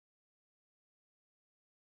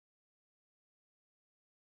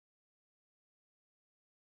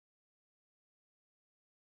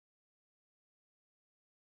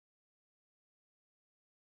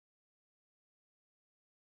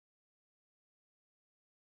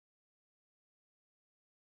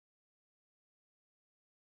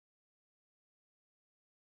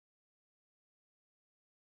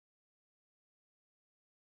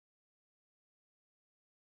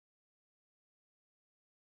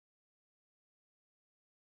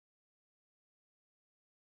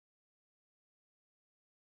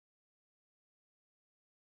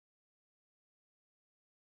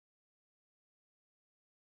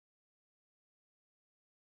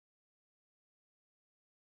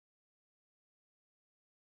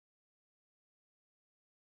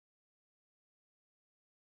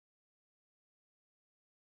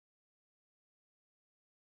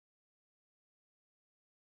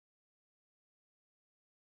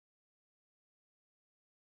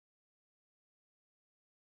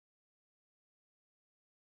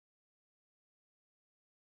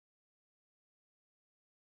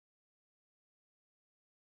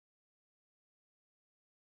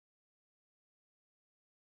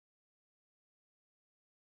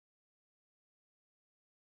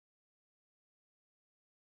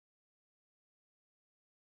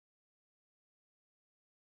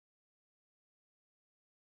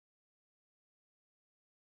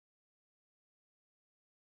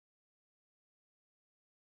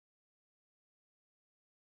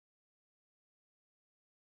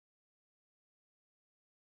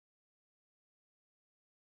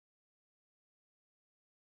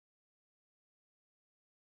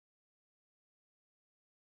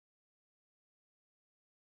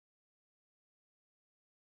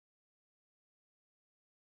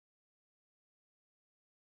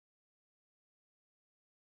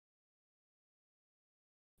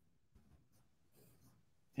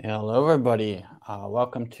Hello, everybody.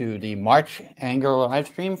 Welcome to the March Angular live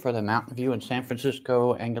stream for the Mountain View and San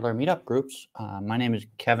Francisco Angular meetup groups. My name is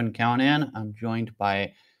Kevin Callanan. I'm joined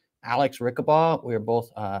by Alex Rickabaugh. We are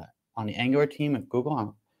both on the Angular team at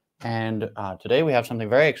Google. And today we have something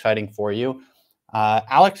very exciting for you.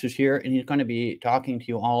 Alex is here, and he's going to be talking to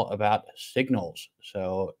you all about signals.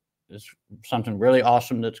 So it's something really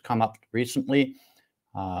awesome that's come up recently.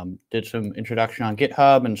 Did some introduction on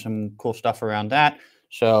GitHub and some cool stuff around that.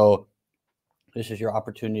 So this is your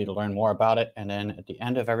opportunity to learn more about it. And then at the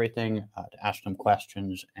end of everything, to ask them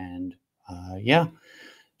questions. And yeah,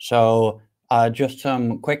 so just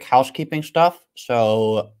some quick housekeeping stuff.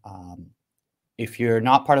 So if you're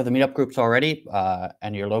not part of the meetup groups already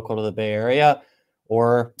and you're local to the Bay Area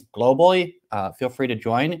or globally, feel free to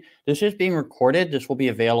join. This is being recorded. This will be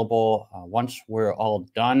available once we're all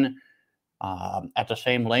done at the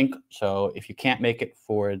same link. So if you can't make it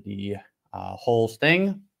for the whole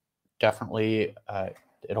thing, definitely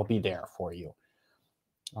it'll be there for you.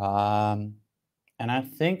 And I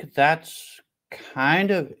think that's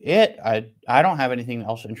kind of it. I don't have anything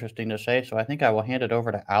else interesting to say, so I think I will hand it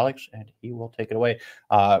over to Alex and he will take it away.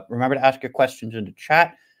 Remember to ask your questions in the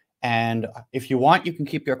chat. And if you want, you can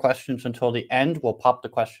keep your questions until the end. We'll pop the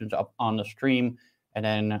questions up on the stream and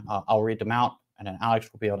then I'll read them out and then Alex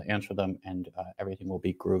will be able to answer them and everything will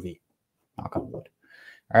be groovy. Knock on wood.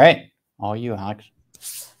 All right. All you, Alex.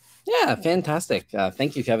 Yeah, fantastic.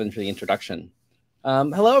 Thank you, Kevin, for the introduction.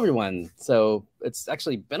 Hello, everyone. So it's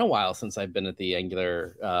actually been a while since I've been at the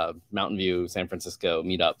Angular Mountain View San Francisco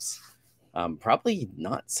meetups. Probably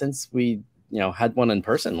not since we had one in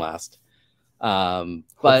person last.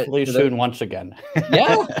 Hopefully soon once again.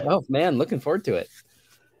 Yeah. Oh, man, looking forward to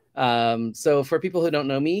it. So for people who don't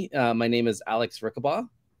know me, my name is Alex Rickabaugh.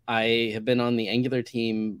 I have been on the Angular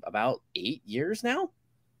team about 8 years now.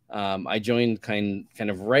 I joined kind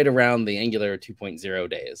of right around the Angular 2.0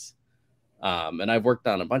 days. And I've worked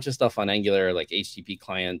on a bunch of stuff on Angular, like HTTP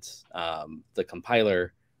client, the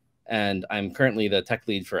compiler, and I'm currently the tech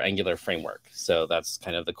lead for Angular framework. So that's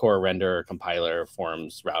kind of the core render, compiler,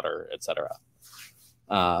 forms, router, etc.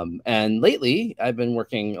 And lately, I've been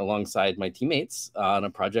working alongside my teammates on a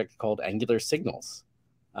project called Angular Signals,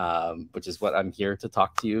 which is what I'm here to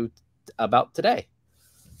talk to you about today.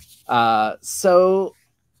 So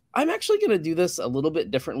I'm actually going to do this a little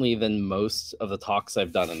bit differently than most of the talks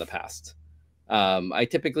I've done in the past. I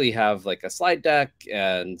typically have like a slide deck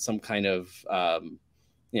and some kind of,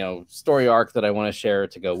 story arc that I want to share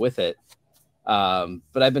to go with it.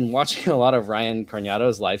 But I've been watching a lot of Ryan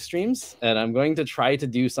Carnato's live streams, and I'm going to try to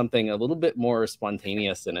do something a little bit more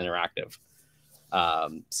spontaneous and interactive.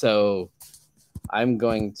 So I'm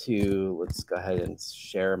going to, let's go ahead and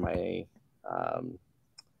share my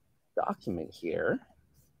document here.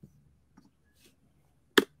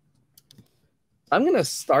 I'm going to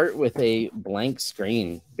start with a blank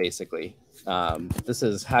screen, basically. This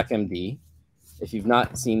is HackMD. If you've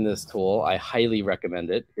not seen this tool, I highly recommend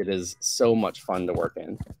it. It is so much fun to work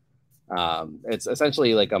in. It's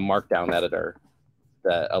essentially like a markdown editor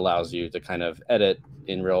that allows you to kind of edit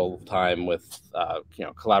in real time with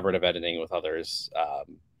collaborative editing with others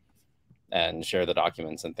and share the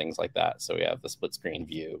documents and things like that. So we have the split screen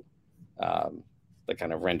view, the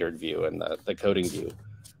kind of rendered view, and the coding view.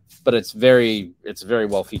 But it's very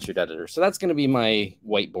well featured editor. So that's going to be my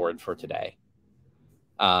whiteboard for today.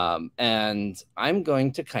 And I'm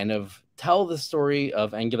going to kind of tell the story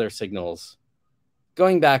of Angular Signals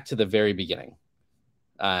going back to the very beginning.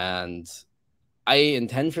 And I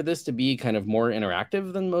intend for this to be kind of more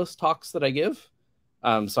interactive than most talks that I give.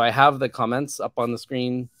 So I have the comments up on the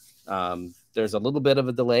screen. There's a little bit of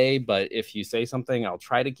a delay, but if you say something, I'll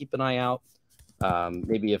try to keep an eye out.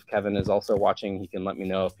 Maybe if Kevin is also watching, he can let me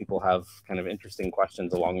know if people have kind of interesting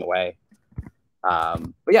questions along the way.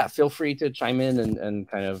 But yeah, feel free to chime in and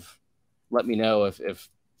kind of let me know if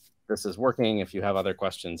this is working, if you have other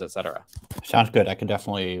questions, etc. Sounds good. I can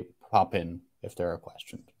definitely pop in if there are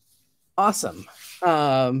questions. Awesome.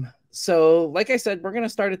 So like I said, we're going to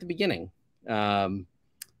start at the beginning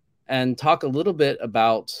and talk a little bit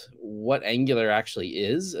about what Angular actually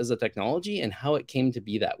is as a technology and how it came to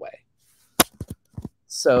be that way.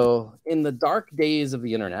 So in the dark days of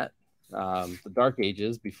the internet, the dark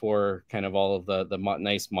ages before kind of all of the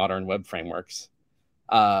nice modern web frameworks,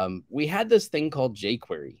 we had this thing called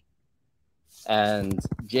jQuery. And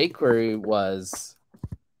jQuery was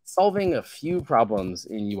solving a few problems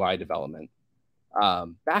in UI development.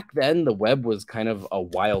 Back then, the web was kind of a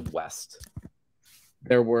wild west.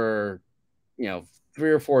 There were,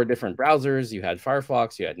 3 or 4 different browsers. You had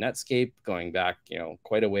Firefox, you had Netscape going back,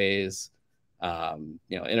 quite a ways.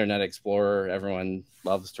 Internet Explorer. Everyone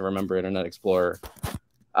loves to remember Internet Explorer.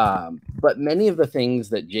 But many of the things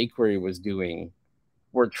that jQuery was doing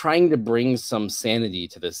were trying to bring some sanity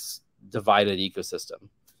to this divided ecosystem.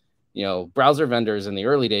 Browser vendors in the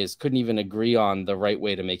early days couldn't even agree on the right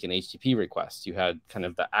way to make an HTTP request. You had kind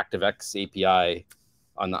of the ActiveX API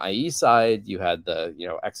on the IE side. You had the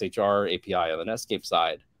XHR API on the Netscape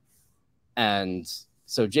side. And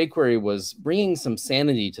so jQuery was bringing some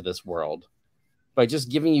sanity to this world by just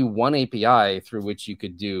giving you one API through which you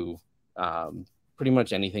could do pretty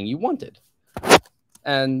much anything you wanted.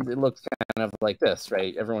 And it looks kind of like this,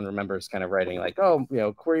 right? Everyone remembers kind of writing like,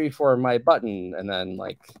 query for my button. And then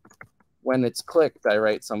like when it's clicked, I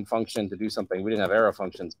write some function to do something. We didn't have arrow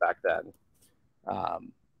functions back then.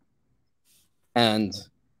 And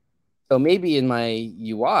so maybe in my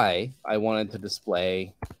UI, I wanted to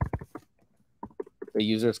display the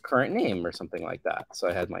user's current name or something like that. So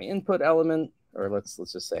I had my input element, or let's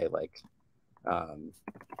just say like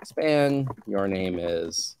span, your name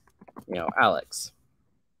is, Alex.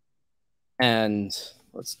 And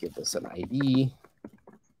let's give this an ID.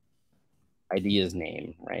 ID is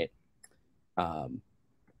name, right? And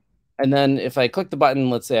then if I click the button,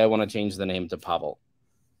 let's say I want to change the name to Pavel.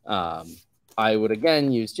 I would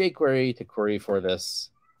again use jQuery to query for this,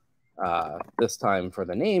 this time for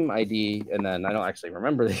the name ID. And then I don't actually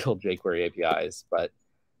remember the old jQuery APIs, but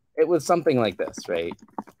it was something like this, right?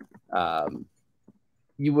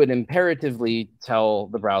 You would imperatively tell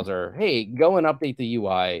the browser, hey, go and update the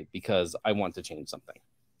UI because I want to change something.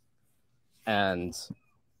 And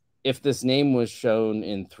if this name was shown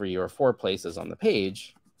in 3 or 4 places on the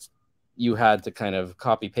page, you had to kind of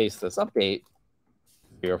copy paste this update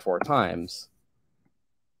 3 or 4 times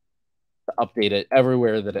to update it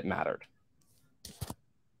everywhere that it mattered.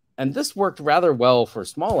 And this worked rather well for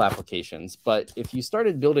small applications, but if you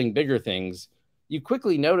started building bigger things, you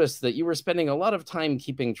quickly noticed that you were spending a lot of time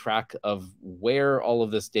keeping track of where all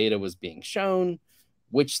of this data was being shown,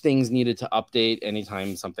 which things needed to update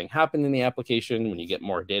anytime something happened in the application. When you get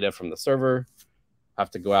more data from the server,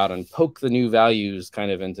 have to go out and poke the new values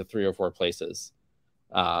kind of into 3 or 4 places,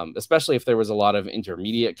 especially if there was a lot of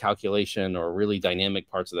intermediate calculation or really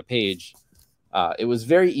dynamic parts of the page. It was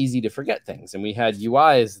very easy to forget things. And we had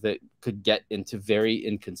UIs that could get into very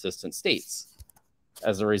inconsistent states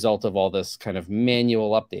as a result of all this kind of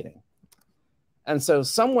manual updating. And so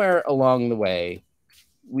somewhere along the way,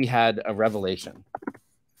 we had a revelation.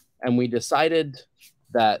 And we decided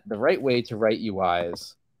that the right way to write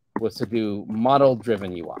UIs was to do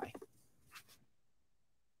model-driven UI.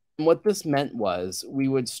 And what this meant was we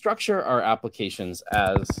would structure our applications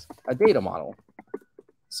as a data model.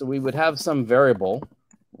 So we would have some variable.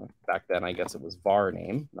 Back then, I guess it was var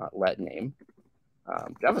name, not let name.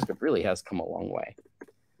 JavaScript really has come a long way.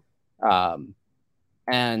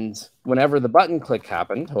 And whenever the button click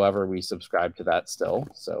happened, however, we subscribe to that still.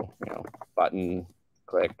 So, button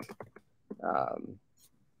click. Yeah,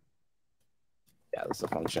 this is a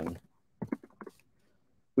function.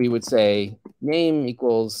 We would say name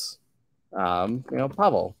equals,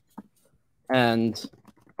 Pavel. And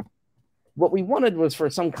what we wanted was for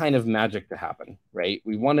some kind of magic to happen, right?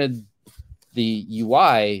 We wanted the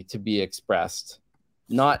UI to be expressed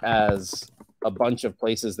not as a bunch of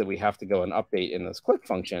places that we have to go and update in this click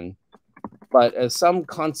function, but as some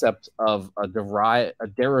concept of a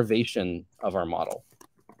derivation of our model.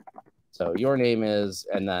 So your name is,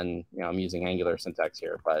 and then I'm using Angular syntax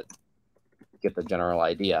here, but get the general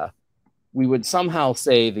idea. We would somehow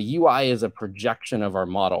say the UI is a projection of our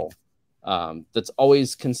model that's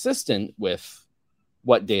always consistent with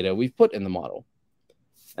what data we've put in the model.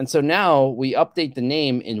 And so now we update the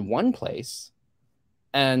name in one place,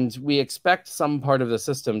 and we expect some part of the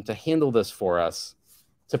system to handle this for us,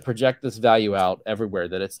 to project this value out everywhere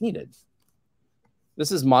that it's needed.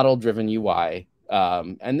 This is model-driven UI,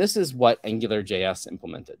 and this is what AngularJS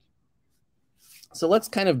implemented. So let's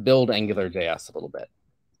kind of build AngularJS a little bit.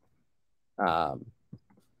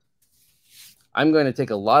 I'm going to take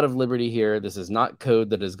a lot of liberty here. This is not code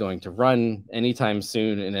that is going to run anytime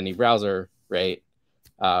soon in any browser, right?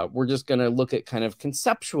 We're just going to look at kind of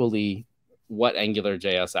conceptually what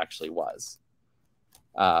AngularJS actually was.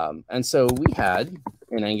 And so we had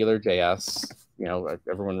in AngularJS,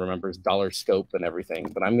 everyone remembers $scope and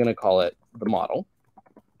everything, but I'm going to call it the model.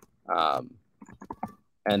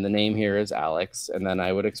 And the name here is Alex, and then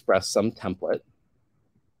I would express some template.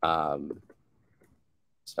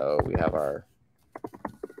 So we have our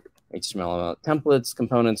HTML templates,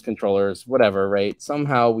 components, controllers, whatever, right?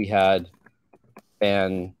 Somehow we had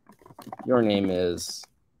span, your name is,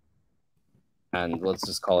 and let's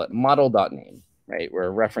just call it model.name, right?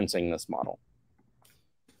 We're referencing this model.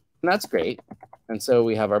 And that's great. And so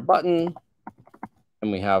we have our button,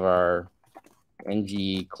 and we have our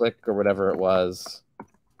ng click or whatever it was.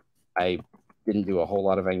 I didn't do a whole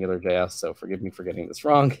lot of AngularJS, so forgive me for getting this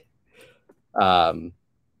wrong.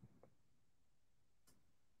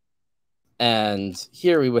 And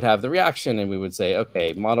here we would have the reaction, and we would say,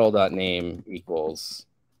 okay, model.name equals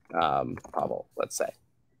Pavel, let's say.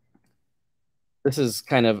 This is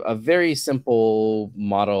kind of a very simple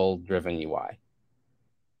model-driven UI.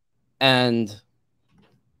 And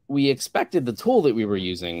we expected the tool that we were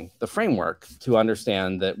using, the framework, to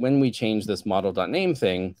understand that when we change this model.name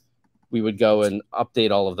thing, we would go and update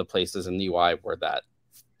all of the places in the UI where that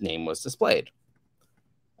name was displayed.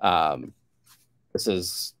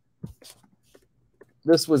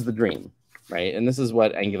 This was the dream, right? And this is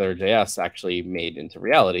what AngularJS actually made into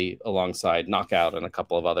reality alongside Knockout and a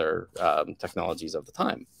couple of other technologies of the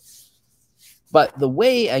time. But the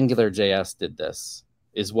way AngularJS did this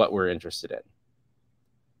is what we're interested in.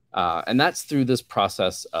 And that's through this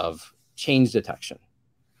process of change detection.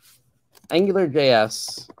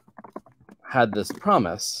 AngularJS had this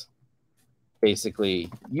promise,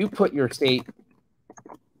 basically, you put your state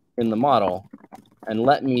in the model and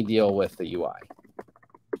let me deal with the UI.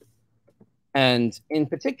 And in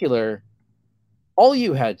particular, all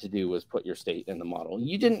you had to do was put your state in the model.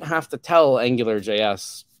 You didn't have to tell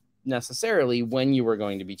AngularJS necessarily when you were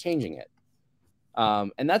going to be changing it.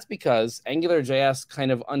 And that's because AngularJS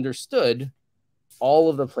kind of understood all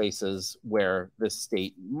of the places where this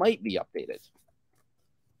state might be updated.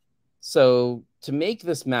 So to make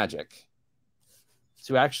this magic,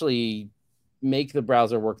 to actually make the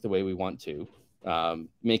browser work the way we want to,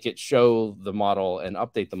 make it show the model and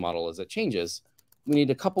update the model as it changes, we need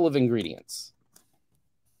a couple of ingredients.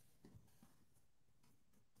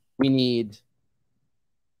 We need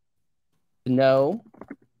to know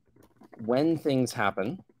when things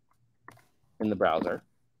happen in the browser,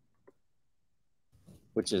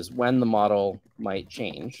 which is when the model might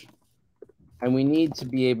change. And we need to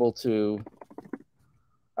be able to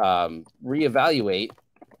reevaluate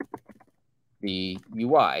the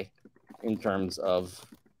UI in terms of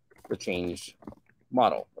the changed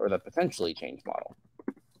model or the potentially changed model.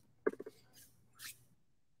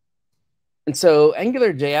 And so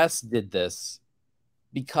AngularJS did this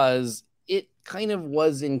because it kind of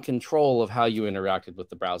was in control of how you interacted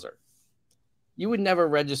with the browser. You would never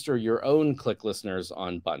register your own click listeners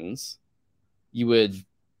on buttons. You would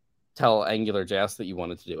tell AngularJS that you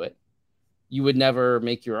wanted to do it. You would never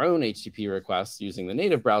make your own HTTP requests using the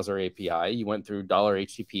native browser API. You went through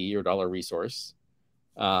 $HTTP or $resource.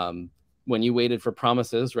 When you waited for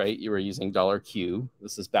promises, right, you were using $Q.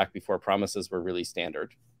 This is back before promises were really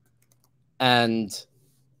standard. And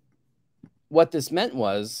what this meant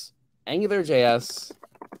was AngularJS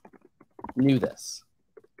knew this.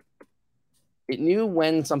 It knew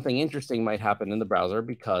when something interesting might happen in the browser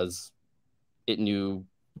because it knew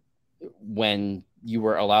when you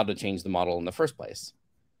were allowed to change the model in the first place.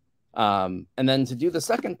 And then to do the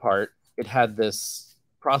second part, it had this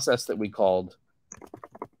process that we called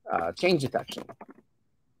change detection.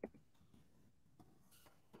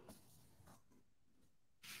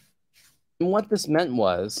 And what this meant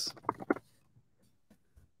was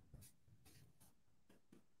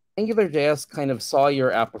AngularJS kind of saw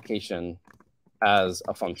your application as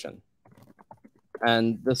a function.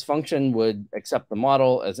 And this function would accept the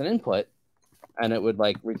model as an input, and it would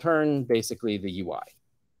like return basically the UI,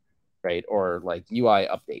 right? Or like UI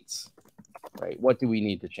updates, right? What do we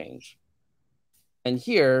need to change? And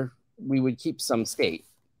here we would keep some state.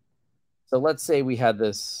 So let's say we had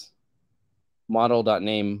this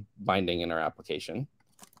model.name binding in our application.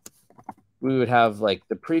 We would have like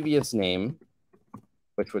the previous name,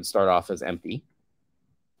 which would start off as empty.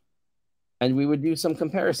 And we would do some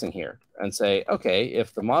comparison here and say, okay,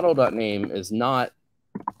 if the model.name is not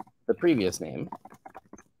the previous name,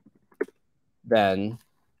 then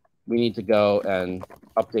we need to go and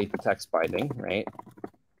update the text binding, right?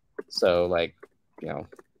 So like, you know,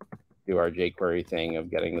 do our jQuery thing of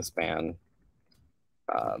getting the span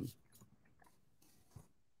and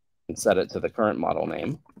set it to the current model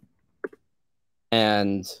name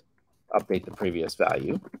and update the previous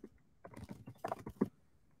value.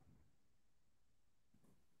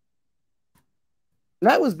 And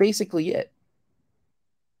that was basically it.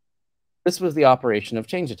 This was the operation of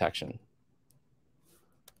change detection.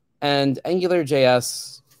 And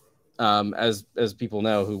AngularJS, as people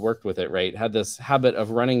know who worked with it, right, had this habit of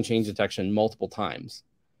running change detection multiple times.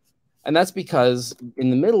 And that's because in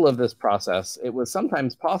the middle of this process, it was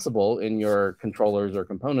sometimes possible in your controllers or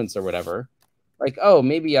components or whatever, like, oh,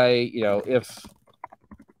 maybe if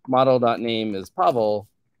model.name is Pavel,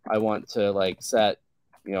 I want to like set,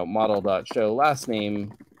 model.show last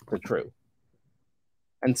name to true.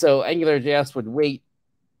 And so AngularJS would wait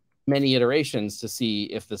many iterations to see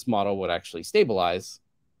if this model would actually stabilize.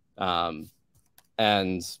 And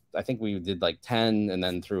I think we did like 10 and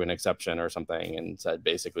then threw an exception or something and said,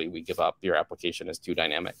 basically, we give up. Your application is too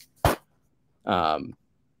dynamic. But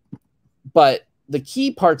the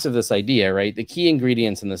key parts of this idea, right, the key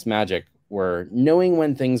ingredients in this magic were knowing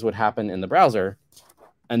when things would happen in the browser,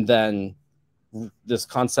 and then this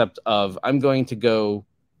concept of I'm going to go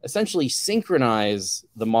essentially synchronize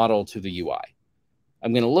the model to the UI.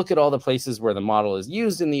 I'm going to look at all the places where the model is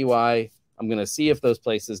used in the UI. I'm going to see if those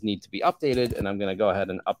places need to be updated, and I'm going to go ahead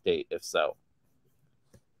and update if so.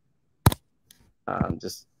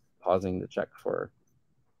 Just pausing to check for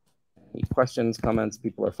any questions, comments,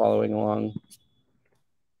 people are following along.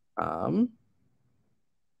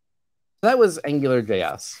 That was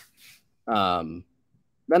AngularJS.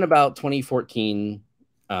 Then about 2014,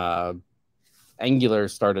 Angular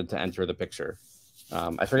started to enter the picture.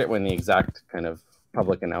 I forget when the exact kind of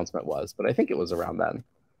public announcement was, but I think it was around then.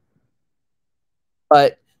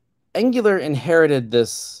 But Angular inherited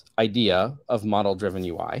this idea of model-driven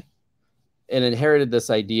UI. It inherited this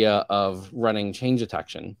idea of running change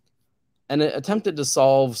detection. And it attempted to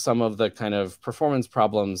solve some of the kind of performance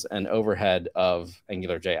problems and overhead of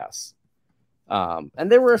AngularJS. And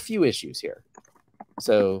there were a few issues here.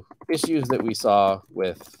 So issues that we saw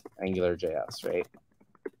with AngularJS, right?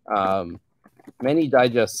 Many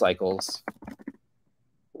digest cycles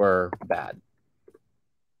were bad.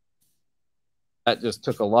 That just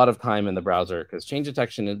took a lot of time in the browser because change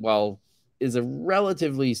detection, while is a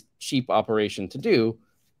relatively cheap operation to do,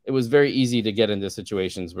 it was very easy to get into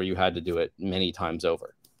situations where you had to do it many times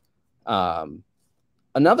over.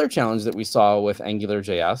 Another challenge that we saw with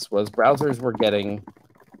AngularJS was browsers were getting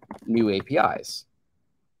new APIs.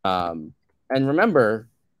 And remember,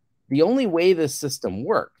 the only way this system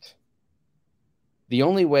worked, the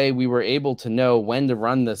only way we were able to know when to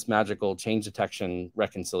run this magical change detection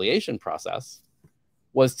reconciliation process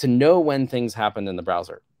was to know when things happened in the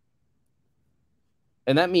browser.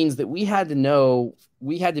 And that means that we had to know,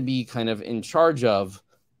 we had to be kind of in charge of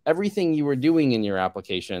everything you were doing in your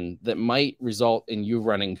application that might result in you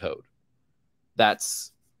running code.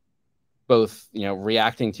 That's both,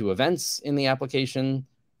 reacting to events in the application,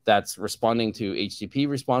 that's responding to HTTP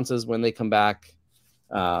responses when they come back,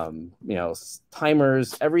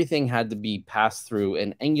 timers, everything had to be passed through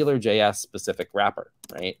an AngularJS specific wrapper,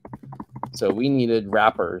 right? So we needed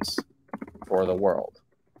wrappers for the world.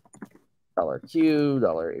 $Q,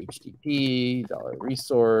 $HTTP,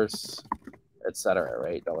 $resource, etc.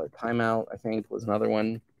 Right? $timeout, I think, was another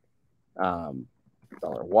one.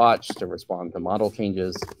 $watch to respond to model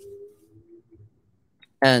changes.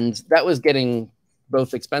 And that was getting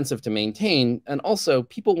both expensive to maintain, and also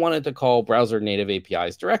people wanted to call browser native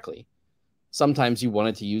APIs directly. Sometimes you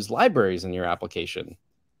wanted to use libraries in your application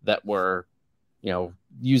that were,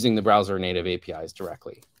 using the browser native APIs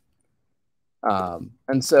directly.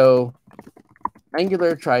 And so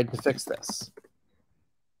Angular tried to fix this.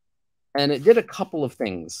 And it did a couple of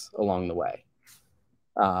things along the way.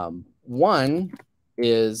 One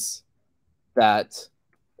is that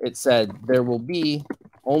it said there will be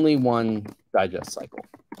only one digest cycle.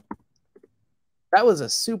 That was a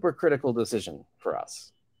super critical decision for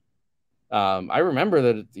us. I remember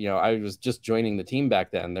that, I was just joining the team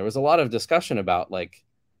back then. There was a lot of discussion about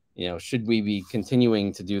should we be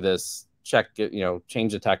continuing to do this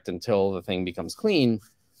change detect until the thing becomes clean,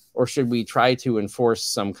 or should we try to enforce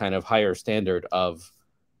some kind of higher standard of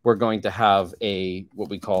we're going to have what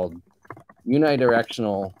we called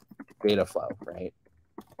unidirectional data flow, right?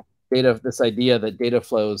 This idea that data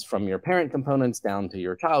flows from your parent components down to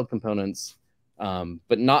your child components,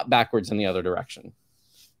 but not backwards in the other direction,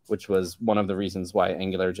 which was one of the reasons why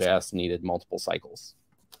AngularJS needed multiple cycles.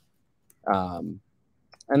 And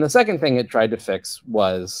the second thing it tried to fix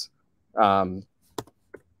was we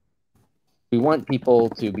want people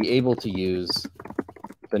to be able to use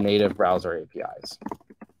the native browser APIs.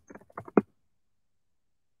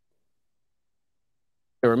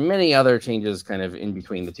 There were many other changes kind of in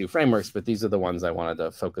between the two frameworks, but these are the ones I wanted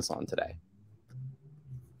to focus on today.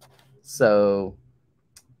 So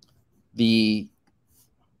the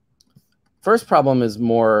first problem is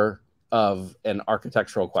more of an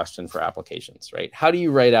architectural question for applications, right? How do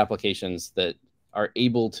you write applications that are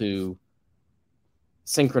able to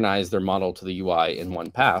synchronize their model to the UI in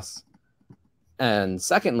one pass? And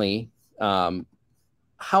secondly, how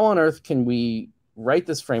on earth can we write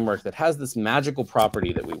this framework that has this magical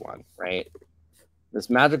property that we want, right? This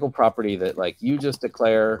magical property that you just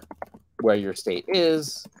declare where your state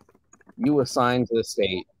is, you assign to the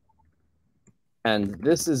state, and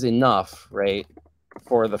this is enough, right,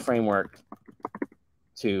 for the framework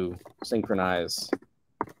to synchronize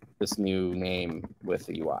this new name with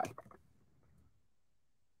the UI.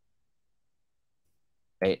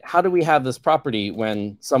 Right? How do we have this property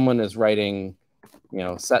when someone is writing,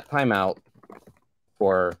 set timeout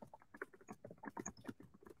for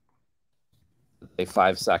say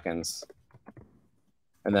 5 seconds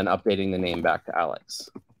and then updating the name back to Alex,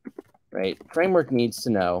 right? Framework needs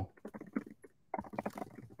to know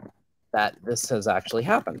that this has actually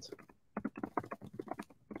happened.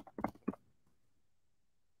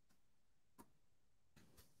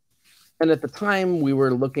 And at the time, we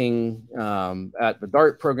were looking at the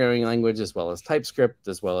Dart programming language, as well as TypeScript,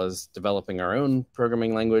 as well as developing our own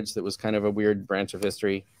programming language that was kind of a weird branch of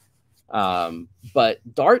history.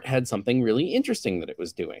 But Dart had something really interesting that it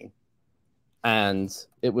was doing. And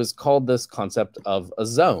it was called this concept of a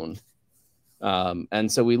zone.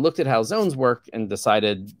 And so we looked at how zones work and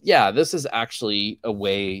decided, yeah, this is actually a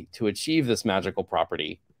way to achieve this magical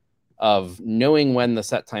property of knowing when the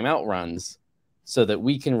set timeout runs so that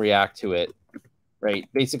we can react to it, right?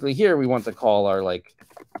 Basically here, we want to call our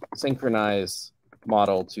synchronize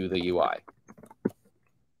model to the UI.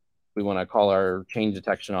 We want to call our change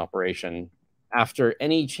detection operation after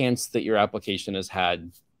any chance that your application has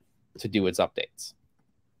had to do its updates.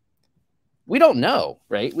 We don't know,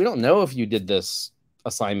 right? We don't know if you did this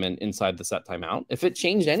assignment inside the set timeout, if it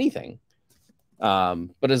changed anything.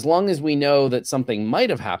 But as long as we know that something might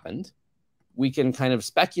have happened, we can kind of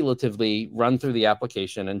speculatively run through the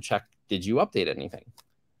application and check, did you update anything?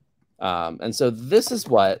 And so this is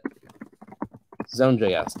what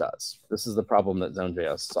Zone.js does. This is the problem that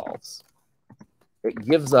Zone.js solves. It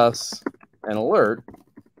gives us an alert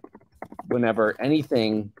whenever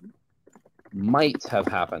anything might have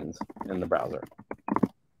happened in the browser.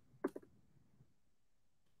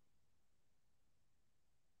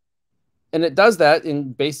 And it does that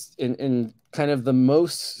in kind of the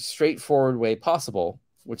most straightforward way possible,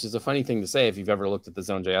 which is a funny thing to say if you've ever looked at the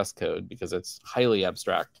Zone.js code, because it's highly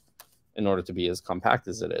abstract in order to be as compact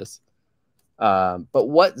as it is. But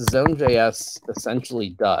what Zone.js essentially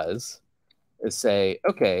does is say,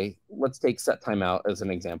 okay, let's take set timeout as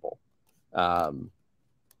an example.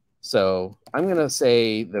 So I'm going to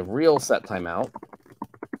say the real set timeout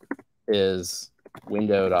is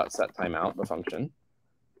window.setTimeout, the function.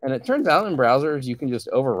 And it turns out in browsers, you can just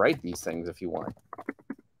overwrite these things if you want.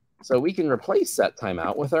 So we can replace set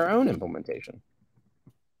timeout with our own implementation.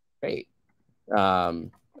 Great.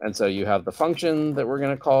 And so you have the function that we're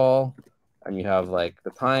going to call, and you have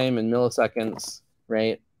the time in milliseconds,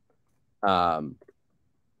 right? And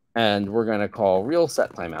we're going to call real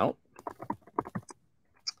set timeout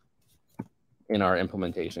in our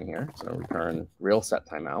implementation here. So return real set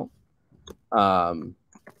timeout.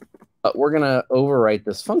 But we're going to overwrite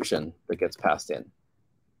this function that gets passed in.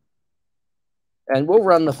 And we'll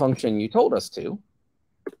run the function you told us to,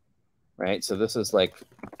 right? So this is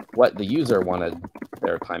what the user wanted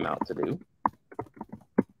their timeout to do.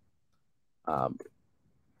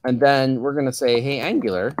 And then we're going to say, hey,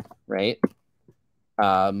 Angular, right?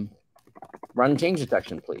 Run change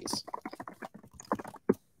detection, please.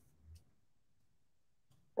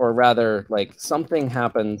 Or rather, something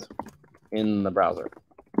happened in the browser.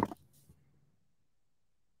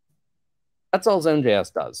 That's all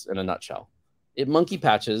Zone.js does in a nutshell. It monkey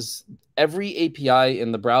patches every API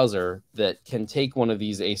in the browser that can take one of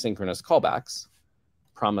these asynchronous callbacks,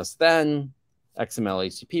 promise then, XML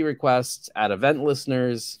HTTP requests, add event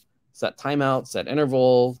listeners, set timeout, set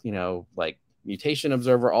interval, mutation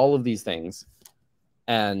observer, all of these things,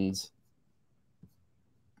 and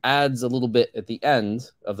adds a little bit at the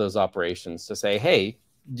end of those operations to say, hey,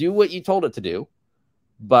 do what you told it to do.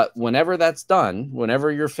 But whenever that's done,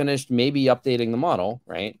 whenever you're finished maybe updating the model,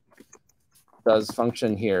 right, does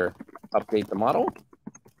function here update the model?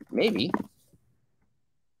 Maybe.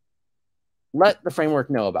 Let the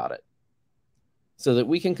framework know about it so that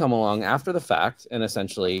we can come along after the fact and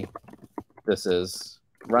essentially this is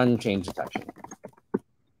run change detection.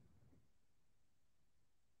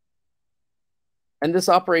 And this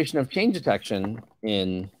operation of change detection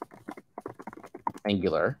in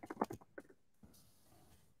Angular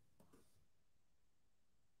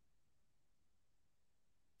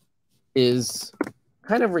is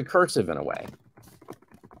kind of recursive in a way.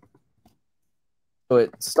 So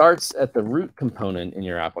it starts at the root component in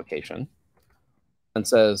your application and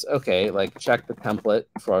says, okay, check the template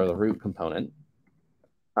for the root component,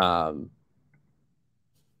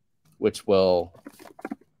 which will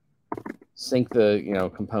sync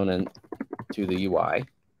the component to the UI.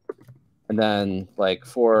 And then like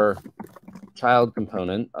for child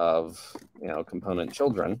component of, component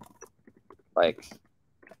children, like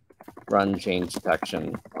run change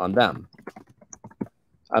detection on them.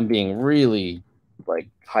 I'm being really like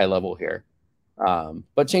high level here.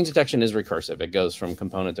 But change detection is recursive. It goes from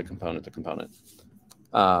component to component to component.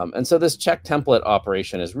 And so this check template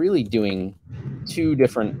operation is really doing two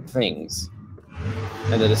different things.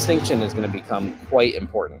 And the distinction is going to become quite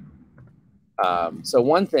important. So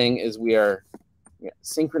one thing is we are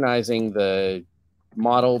synchronizing the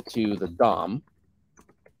model to the DOM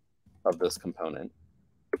of this component.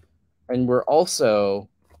 And we're also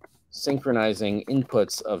synchronizing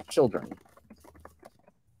inputs of children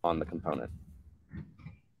on the component.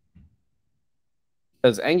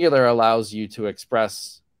 Because Angular allows you to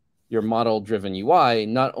express your model-driven UI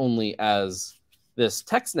not only as this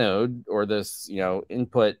text node or this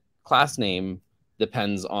input class name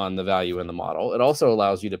depends on the value in the model. It also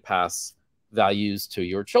allows you to pass values to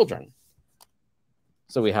your children.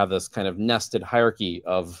 So we have this kind of nested hierarchy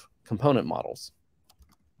of component models.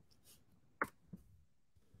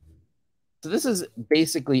 So this is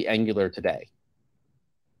basically Angular today.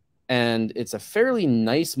 And it's a fairly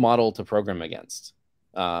nice model to program against.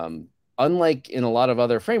 Unlike in a lot of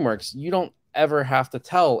other frameworks, you don't ever have to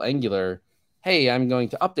tell Angular, hey, I'm going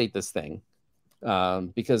to update this thing.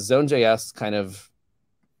 Because Zone.js kind of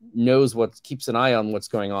knows keeps an eye on what's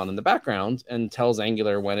going on in the background and tells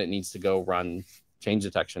Angular when it needs to go run change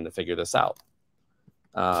detection to figure this out.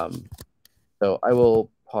 So I will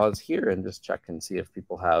pause here and just check and see if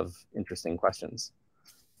people have interesting questions.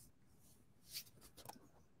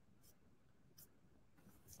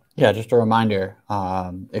 Yeah, just a reminder,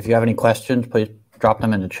 if you have any questions, please drop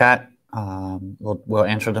them in the chat. We'll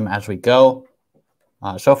answer them as we go.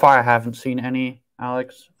 So far, I haven't seen any,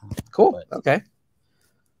 Alex. Cool. Okay.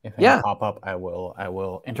 If any pop up, I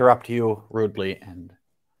will interrupt you rudely and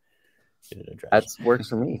get it addressed. That works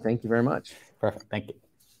for me. Thank you very much. Perfect. Thank you.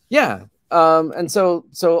 Yeah. And so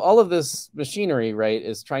all of this machinery, right,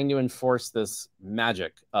 is trying to enforce this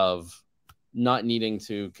magic of not needing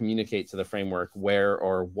to communicate to the framework where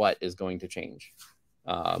or what is going to change,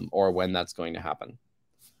 or when that's going to happen.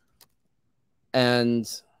 And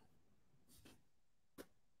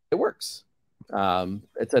it works.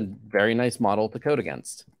 It's a very nice model to code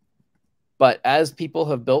against. But as people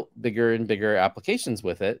have built bigger and bigger applications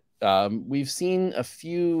with it, we've seen a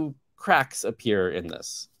few cracks appear in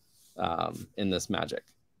this magic.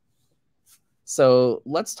 So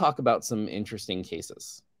let's talk about some interesting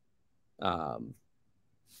cases. How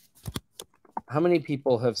many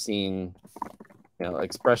people have seen,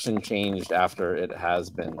 expression changed after it has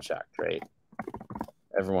been checked, right?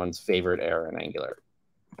 Everyone's favorite error in Angular.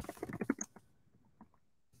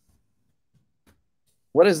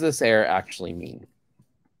 What does this error actually mean,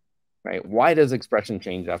 right? Why does expression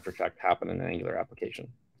change after checked happen in an Angular application?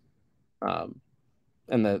 And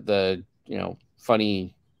the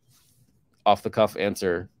funny off-the-cuff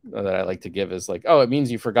answer that I like to give is like, oh, it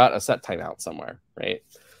means you forgot a set timeout somewhere, right?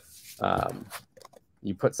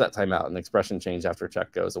 You put set timeout and expression change after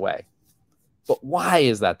check goes away. But why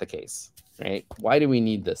is that the case, right? Why do we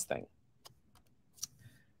need this thing?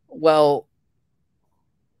 Well,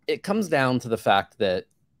 it comes down to the fact that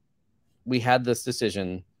we had this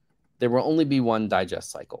decision, there will only be one digest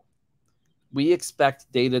cycle. We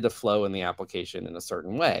expect data to flow in the application in a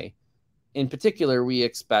certain way. In particular, we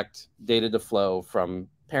expect data to flow from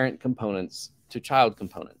parent components to child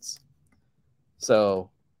components. So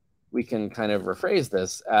we can kind of rephrase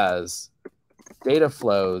this as data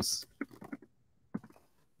flows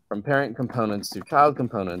from parent components to child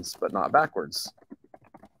components, but not backwards.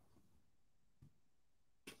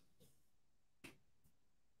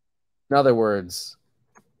 In other words,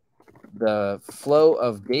 the flow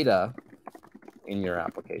of data in your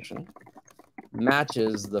application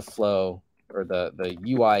matches the flow or the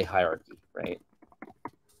UI hierarchy, right?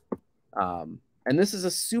 And this is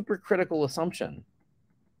a super critical assumption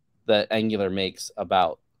that Angular makes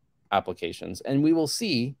about applications. And we will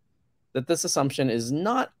see that this assumption is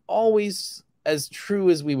not always as true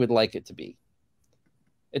as we would like it to be.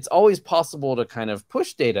 It's always possible to kind of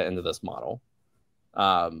push data into this model,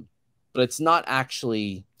 but it's not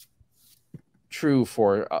actually true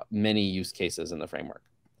for many use cases in the framework.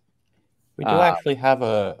 We do actually have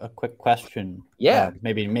a quick question. Yeah.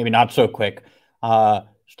 Maybe not so quick.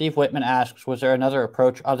 Steve Whitman asks, was there another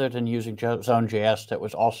approach other than using Zone.js that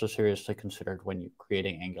was also seriously considered when you're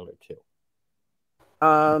creating Angular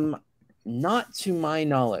 2? Not to my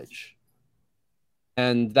knowledge.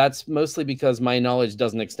 And that's mostly because my knowledge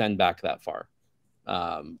doesn't extend back that far.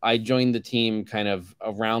 I joined the team kind of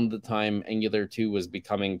around the time Angular 2 was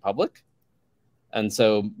becoming public. And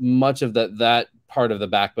so much of that part of the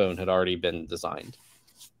backbone had already been designed.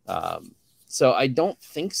 So I don't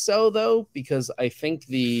think so, though, because I think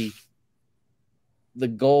the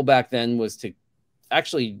goal back then was to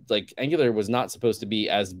actually, like, Angular was not supposed to be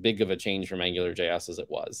as big of a change from AngularJS as it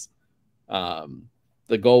was.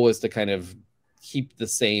 The goal was to kind of keep the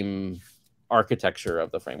same architecture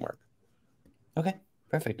of the framework. Okay,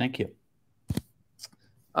 perfect. Thank you.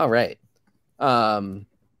 All right.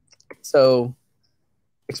 So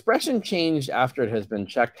expression change after it has been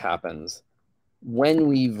checked happens when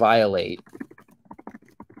we violate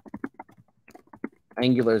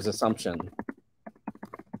Angular's assumption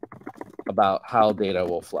about how data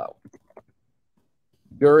will flow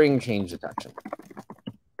during change detection.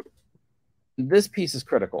 This piece is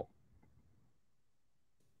critical.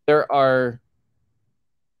 There are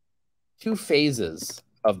two phases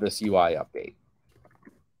of this UI update.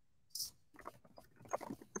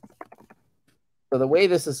 So the way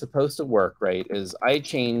this is supposed to work, right, is I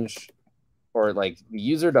change, or like the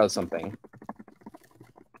user does something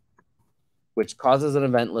which causes an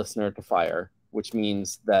event listener to fire, which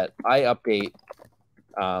means that I update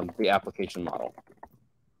the application model.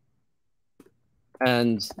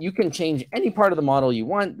 And you can change any part of the model you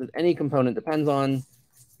want that any component depends on,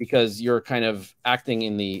 because you're kind of acting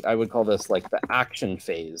in the, I would call this like the action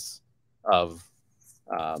phase of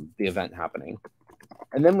the event happening.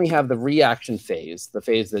 And then we have the reaction phase, the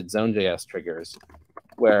phase that Zone.js triggers,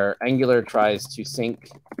 where Angular tries to sync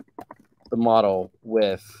the model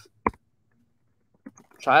with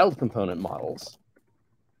child component models.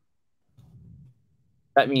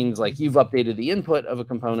 That means like you've updated the input of a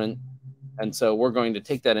component, and so we're going to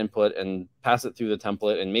take that input and pass it through the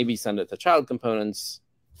template and maybe send it to child components,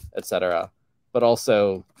 etc. But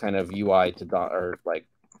also kind of UI to DOM, or like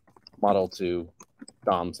model to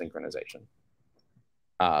DOM synchronization.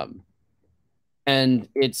 And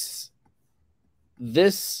it's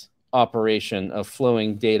this operation of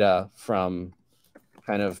flowing data from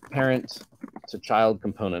kind of parent to child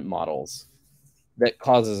component models that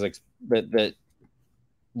causes that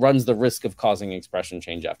runs the risk of causing expression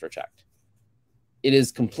change after checked. It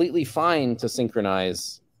is completely fine to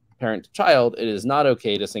synchronize parent to child. It is not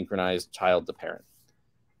okay to synchronize child to parent.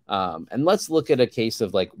 And let's look at a case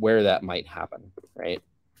of like where that might happen, right?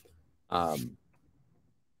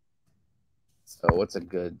 So what's a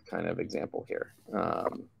good kind of example here?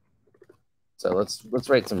 So let's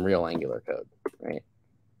write some real Angular code, right?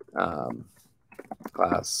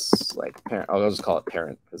 Class like parent. I'll just call it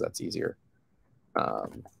parent because that's easier.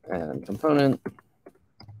 And component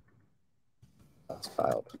class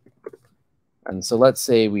child. And so let's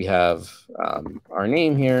say we have our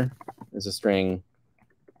name here is a string,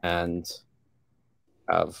 and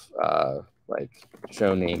have like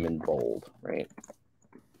show name in bold, right?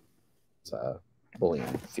 It's a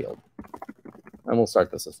Boolean field. And we'll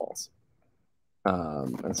start this as false.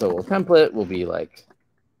 And so we'll template will be like,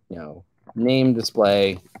 you know, name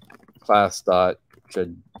display class dot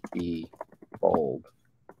should be bold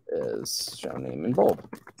is show name in bold.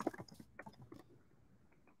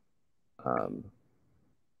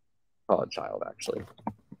 Call it child actually.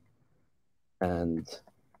 And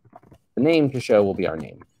the name to show will be our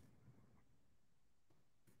name.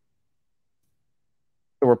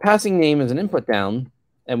 So we're passing name as an input down,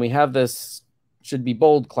 and we have this should be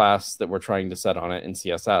bold class that we're trying to set on it in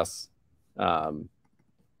CSS,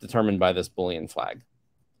 determined by this Boolean flag.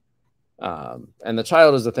 And the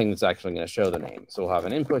child is the thing that's actually going to show the name. So we'll have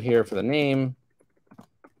an input here for the name,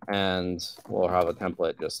 and we'll have a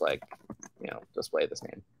template just like, you know, display this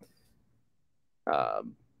name.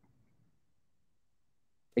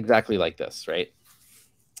 Exactly like this, right?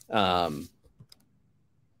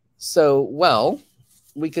 So, well,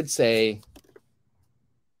 we could say,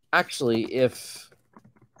 actually, if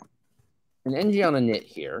an ng on a init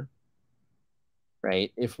here,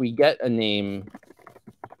 right, if we get a name,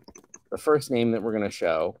 the first name that we're going to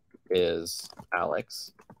show is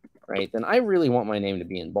Alex, right, then I really want my name to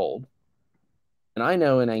be in bold. And I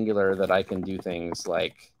know in Angular that I can do things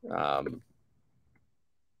like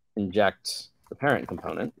inject the parent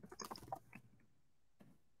component.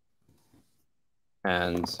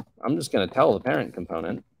 And I'm just going to tell the parent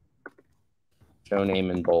component, show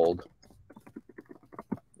name in bold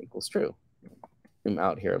equals true. Zoom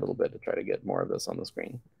out here a little bit to try to get more of this on the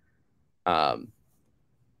screen.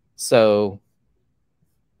 So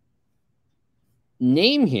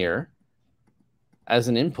name here as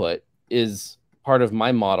an input is part of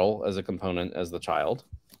my model as a component as the child,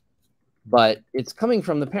 but it's coming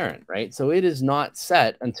from the parent, right? So it is not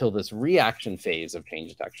set until this reaction phase of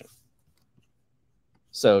change detection.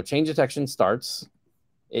 So change detection starts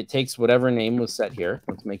it takes whatever name was set here.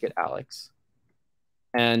 Let's make it Alex.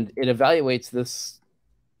 And it evaluates this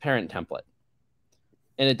parent template.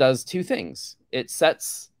 And it does two things. It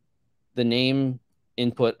sets the name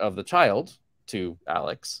input of the child to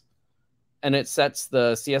Alex, and it sets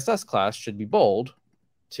the CSS class should be bold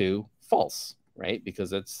to false, right?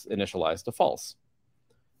 Because it's initialized to false.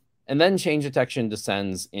 And then change detection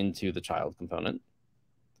descends into the child component.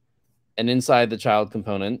 And inside the child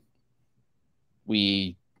component,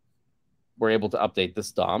 we were able to update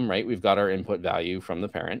this DOM, right? We've got our input value from the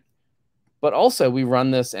parent. But also we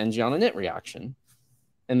run this ng on init reaction.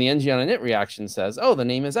 And the ng on init reaction says, oh, the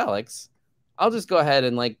name is Alex. I'll just go ahead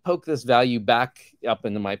and like poke this value back up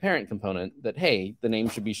into my parent component that, hey, the name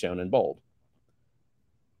should be shown in bold.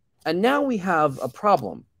 And now we have a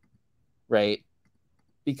problem, right?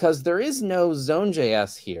 Because there is no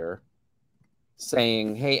Zone.js here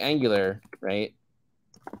saying, hey, Angular, right?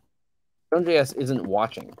 Zone.js isn't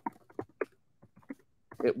watching.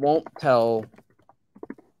 It won't tell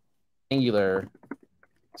Angular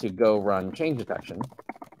to go run change detection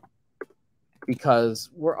because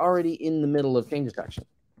we're already in the middle of change detection.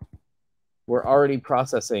 We're already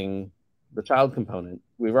processing the child component.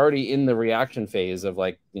 We're already in the reaction phase of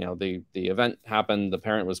like, you know, the event happened, the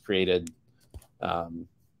parent was created,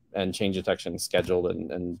 and change detection scheduled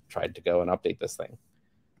and tried to go and update this thing.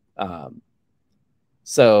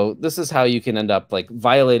 So this is how you can end up like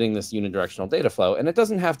violating this unidirectional data flow. And it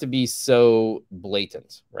doesn't have to be so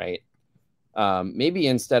blatant, right? Maybe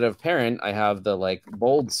instead of parent, I have the like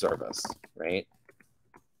bold service, right?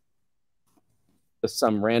 Just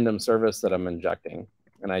some random service that I'm injecting.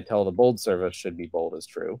 And I tell the bold service should be bold as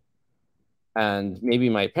true. And maybe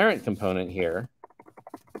my parent component here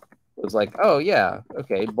was like, oh yeah,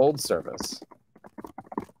 okay, bold service.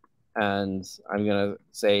 And I'm gonna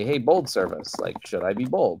say, hey, bold service, like, should I be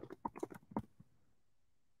bold?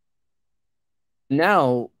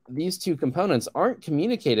 Now, these two components aren't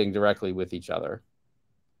communicating directly with each other,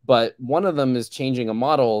 but one of them is changing a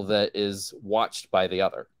model that is watched by the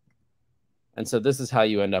other. And so this is how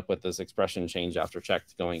you end up with this expression change after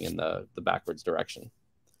checked going in the backwards direction.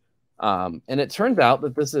 And it turns out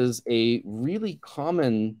that this is a really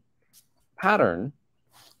common pattern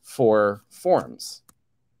for forms.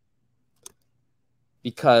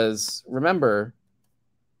 Because remember,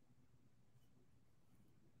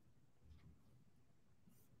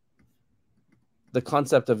 the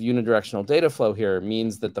concept of unidirectional data flow here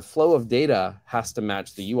means that the flow of data has to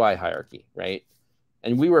match the UI hierarchy, right?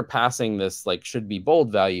 And we were passing this like should be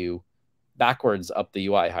bold value backwards up the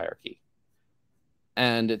UI hierarchy.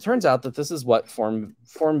 And it turns out that this is what form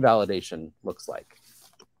validation looks like.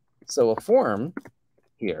 So a form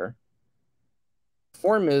here,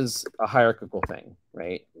 form is a hierarchical thing,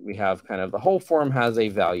 right? We have kind of the whole form has a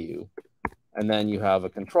value, and then you have a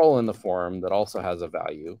control in the form that also has a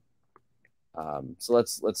value. So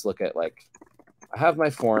let's look at like, I have my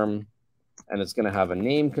form, and it's going to have a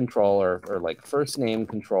name control or like first name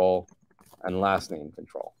control and last name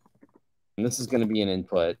control. And this is going to be an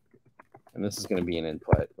input, and this is going to be an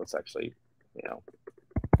input. Let's actually, you know,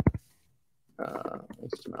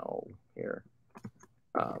 HTML here.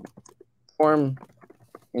 Form,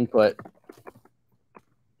 input,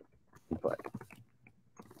 input.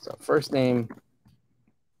 So first name,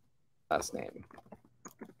 last name.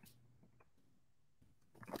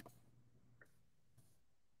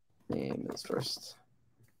 Name is first.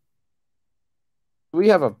 We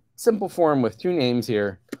have a simple form with two names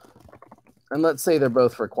here, and let's say they're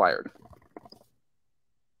both required.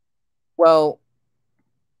 Well,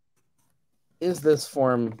 is this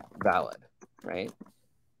form valid, right?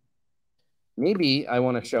 Maybe I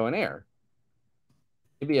want to show an error.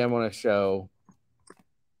 Maybe I want to show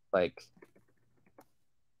like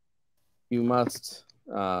you must,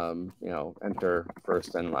 you know, enter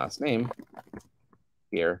first and last name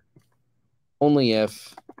here only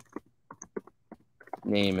if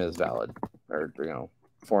name is valid or, you know,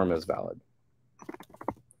 form is valid.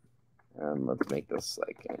 And let's make this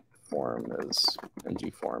like form is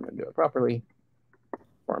ng form and do it properly.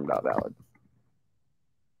 Form.valid.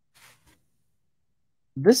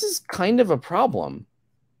 This is kind of a problem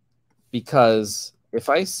because if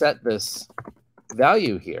I set this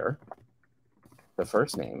value here, the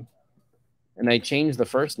first name, and I change the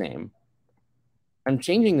first name, I'm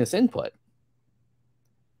changing this input.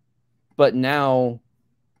 But now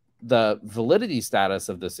the validity status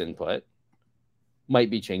of this input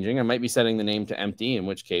might be changing. I might be setting the name to empty, in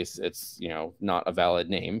which case it's, you know, not a valid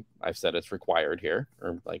name. I've said it's required here,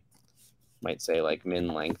 or like might say like min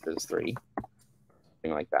length is 3,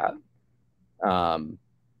 something like that.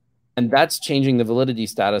 And that's changing the validity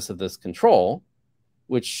status of this control,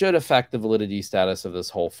 which should affect the validity status of this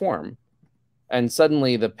whole form. And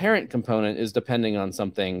suddenly the parent component is depending on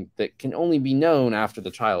something that can only be known after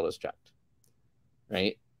the child is checked,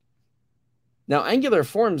 right? Now, Angular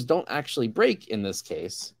forms don't actually break in this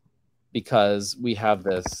case because we have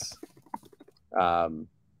this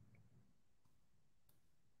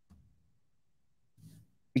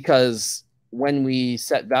because when we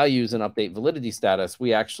set values and update validity status,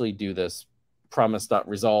 we actually do this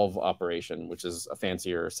promise.resolve operation, which is a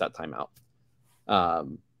fancier set timeout.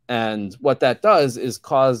 And what that does is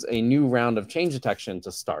cause a new round of change detection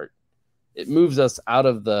to start. It moves us out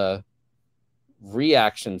of the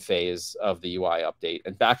reaction phase of the UI update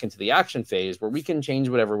and back into the action phase where we can change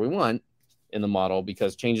whatever we want in the model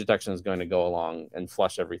because change detection is going to go along and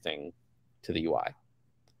flush everything to the UI.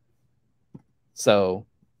 So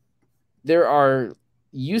there are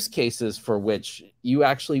use cases for which you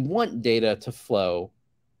actually want data to flow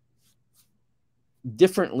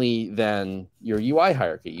differently than your UI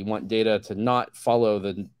hierarchy. You want data to not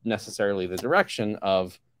follow necessarily the direction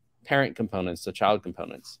of parent components to child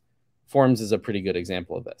components. Forms is a pretty good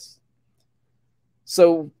example of this.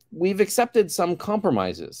 So we've accepted some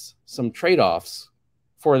compromises, some trade-offs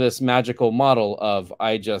for this magical model of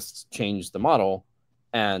I just changed the model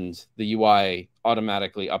and the UI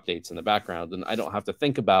automatically updates in the background, and I don't have to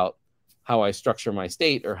think about how I structure my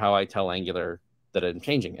state or how I tell Angular that I'm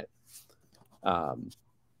changing it.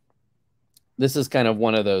 This is kind of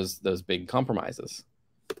one of those big compromises.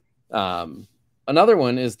 Another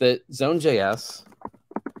one is that Zone.js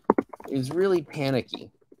is really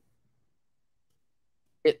panicky.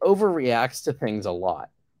 It overreacts to things a lot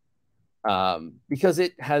because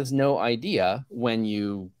it has no idea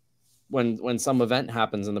when some event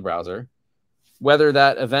happens in the browser, whether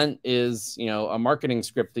that event is a marketing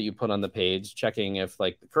script that you put on the page checking if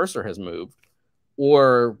like the cursor has moved,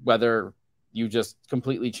 or whether you just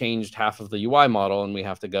completely changed half of the UI model and we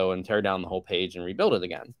have to go and tear down the whole page and rebuild it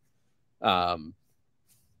again.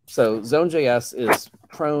 So Zone.js is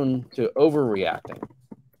prone to overreacting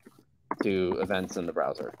to events in the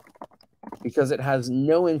browser because it has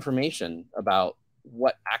no information about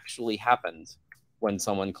what actually happens when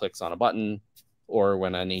someone clicks on a button or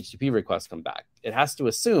when an HTTP request comes back. It has to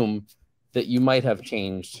assume that you might have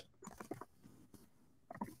changed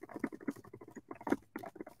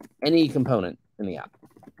any component in the app.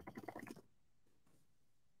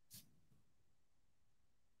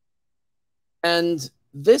 And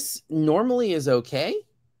this normally is okay.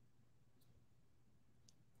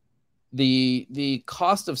 The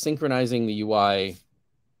cost of synchronizing the UI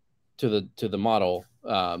to the model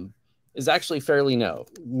is actually fairly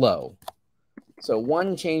low. So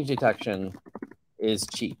one change detection is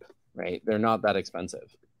cheap, right? They're not that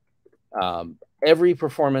expensive. Every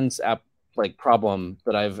performance app problem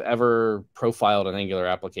that I've ever profiled an Angular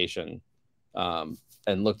application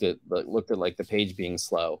and looked at like the page being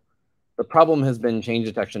slow, the problem has been change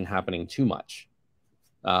detection happening too much.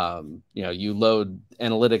 You load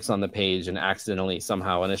analytics on the page and accidentally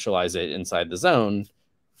somehow initialize it inside the zone,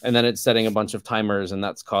 and then it's setting a bunch of timers, and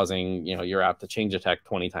that's causing your app to change detect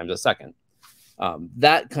 20 times a second.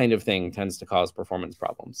 That kind of thing tends to cause performance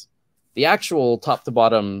problems. The actual top to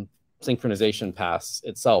bottom synchronization pass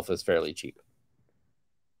itself is fairly cheap.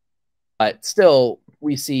 But still,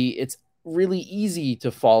 we see it's really easy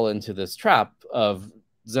to fall into this trap of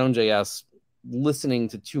Zone.js listening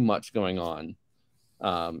to too much going on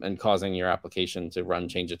and causing your application to run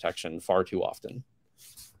change detection far too often.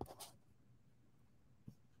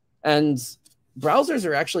 And browsers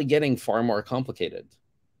are actually getting far more complicated.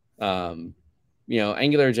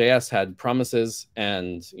 AngularJS had promises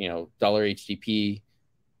and $HTTP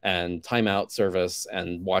and timeout service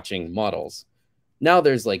and watching models. Now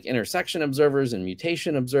there's like intersection observers and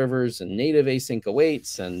mutation observers and native async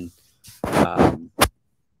awaits and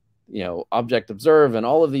object observe and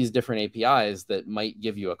all of these different APIs that might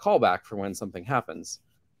give you a callback for when something happens.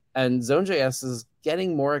 And Zone.js is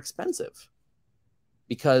getting more expensive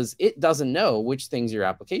because it doesn't know which things your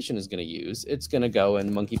application is going to use. It's going to go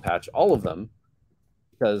and monkey patch all of them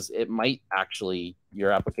because it might actually,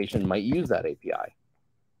 your application might use that API.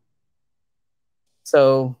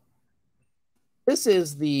 So this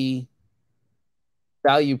is the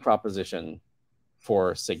value proposition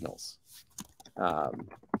for signals.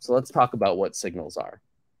 So let's talk about what signals are.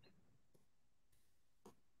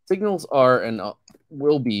 Signals are and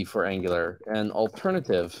will be for Angular an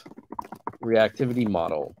alternative reactivity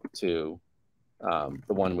model to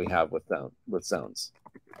the one we have with zones.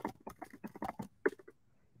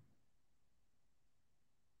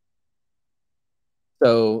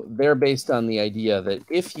 So they're based on the idea that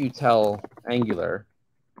if you tell Angular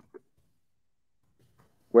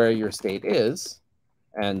where your state is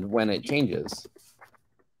and when it changes,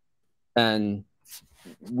 then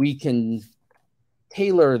we can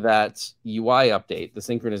tailor that UI update, the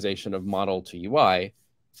synchronization of model to UI,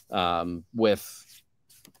 with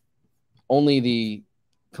only the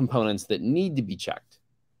components that need to be checked,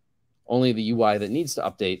 only the UI that needs to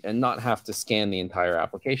update, and not have to scan the entire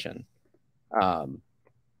application.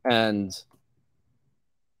 And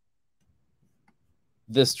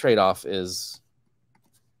this trade-off is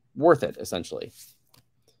worth it, essentially.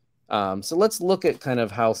 So let's look at kind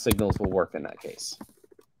of how signals will work in that case.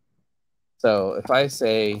 So if I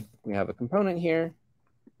say we have a component here,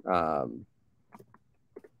 and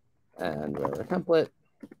we have a template,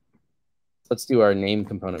 let's do our name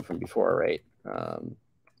component from before, right?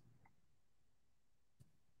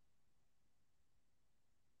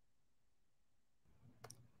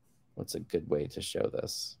 What's a good way to show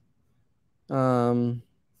this?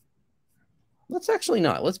 Let's actually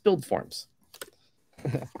not. Let's build forms.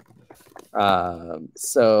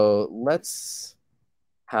 So let's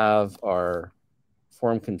have our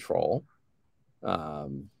form control. So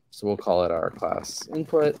we'll call it our class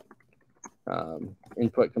input.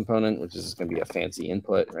 Input component, which is going to be a fancy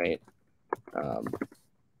input, right?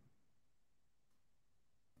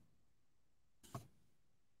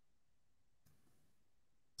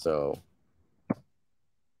 So,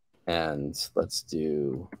 and let's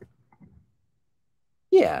do,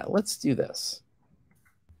 yeah, let's do this.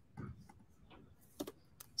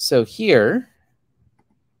 So here,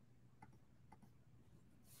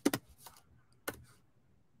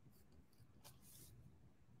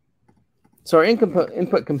 so our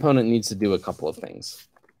input component needs to do a couple of things.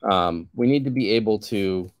 We need to be able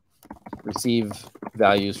to receive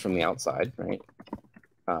values from the outside, right?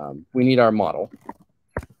 We need our model.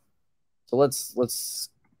 So let's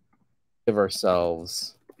give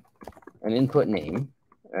ourselves an input name,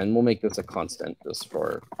 and we'll make this a constant just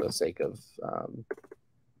for the sake of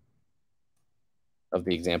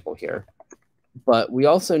the example here. But we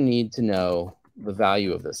also need to know the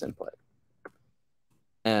value of this input.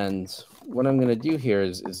 And what I'm going to do here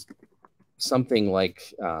is something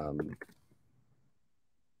like a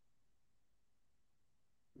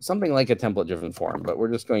template-driven form, but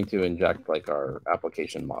we're just going to inject like our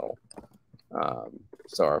application model.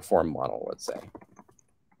 So our form model, let's say.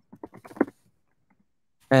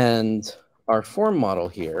 And our form model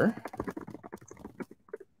here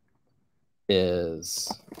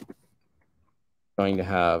is going to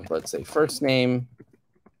have, let's say, first name.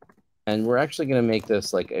 And we're actually going to make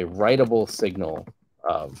this like a writable signal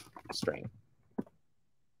of string.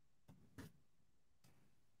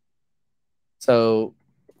 So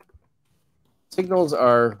signals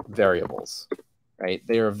are variables, right?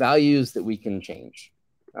 They are values that we can change.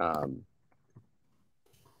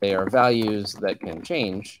 They are values that can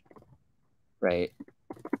change, right?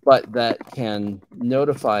 But that can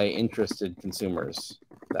notify interested consumers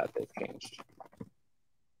that they've changed.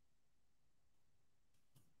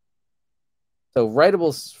 So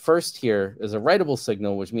writable first here is a writable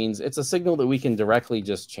signal, which means it's a signal that we can directly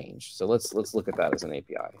just change. So let's look at that as an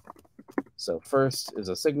API. So first is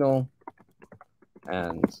a signal,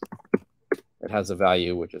 and it has a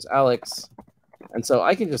value, which is Alex. And so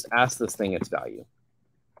I can just ask this thing its value.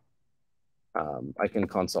 I can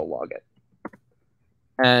console log it.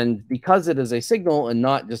 And because it is a signal and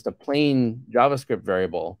not just a plain JavaScript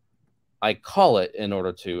variable, I call it in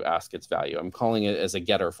order to ask its value. I'm calling it as a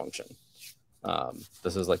getter function.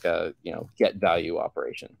 This is like a get value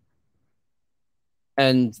operation.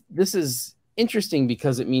 And this is interesting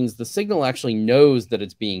because it means the signal actually knows that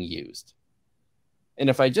it's being used. And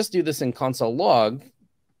if I just do this in console log,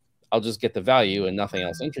 I'll just get the value and nothing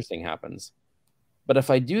else interesting happens. But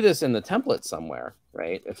if I do this in the template somewhere,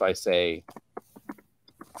 right? If I say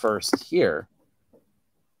first here,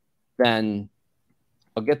 then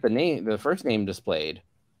I'll get the first name displayed.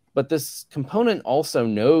 But this component also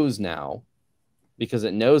knows now, because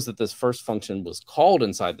it knows that this first function was called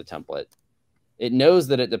inside the template, it knows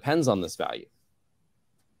that it depends on this value.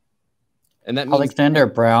 And that means Alexander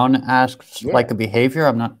Brown asks like a behavior.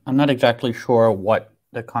 I'm not exactly sure what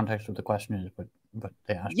the context of the question is, but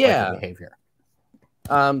they ask like a behavior.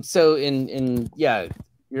 So yeah,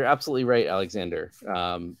 you're absolutely right, Alexander.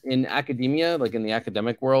 In academia, like in the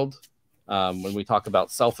academic world, when we talk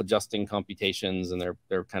about self-adjusting computations, and there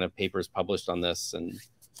are kind of papers published on this, and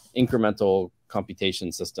incremental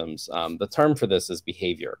computation systems, the term for this is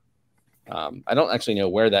behavior. I don't actually know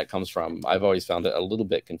where that comes from. I've always found it a little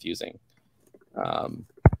bit confusing.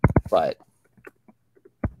 But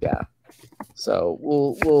yeah, so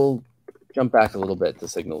we'll jump back a little bit to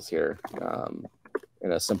signals here.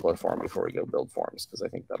 in a simpler form before we go build forms, because I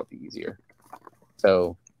think that'll be easier.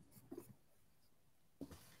 So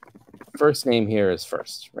first name here is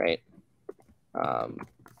first, right?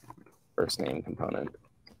 First name component.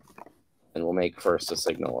 And we'll make first a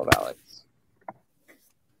signal of Alex.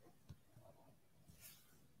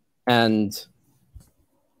 And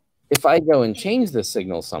if I go and change this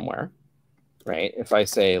signal somewhere, right? If I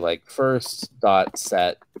say like first dot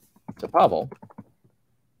set to Pavel,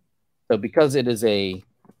 so because it is a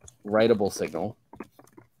writable signal,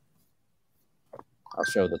 I'll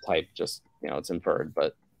show the type, just, it's inferred,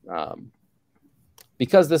 but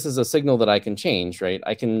because this is a signal that I can change, right?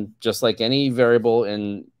 I can, just like any variable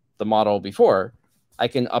in the model before, I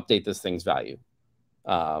can update this thing's value.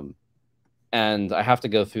 And I have to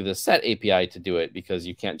go through the set API to do it, because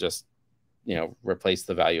you can't just, replace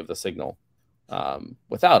the value of the signal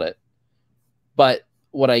without it. But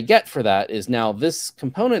what I get for that is now this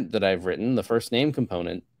component that I've written, the first name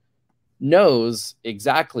component, knows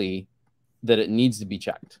exactly that it needs to be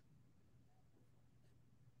checked.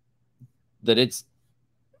 That its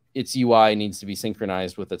UI needs to be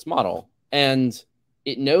synchronized with its model. And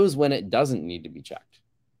it knows when it doesn't need to be checked,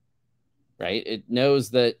 right? It knows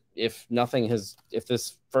that if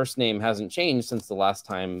this first name hasn't changed since the last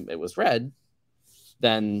time it was read,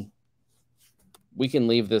 then we can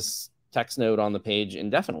leave this text node on the page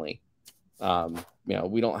indefinitely.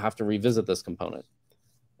 We don't have to revisit this component.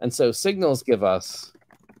 And so signals give us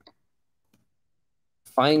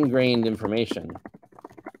fine-grained information,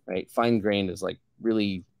 right? Fine-grained is like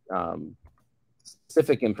really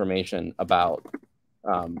specific information about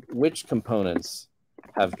which components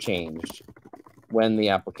have changed when the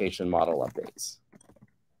application model updates.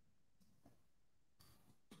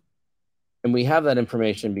 And we have that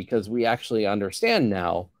information because we actually understand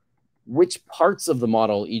now which parts of the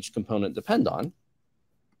model each component depend on.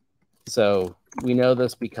 So we know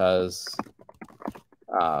this because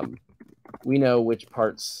we know which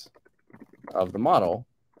parts of the model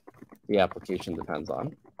the application depends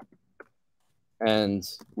on. And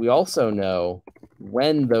we also know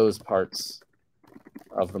when those parts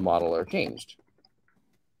of the model are changed.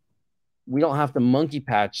 We don't have to monkey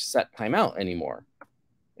patch set timeout anymore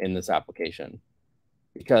in this application,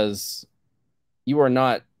 because you are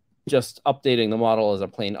not just updating the model as a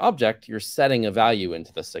plain object, you're setting a value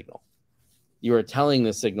into the signal. You are telling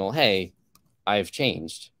the signal, hey, I've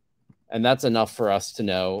changed. And that's enough for us to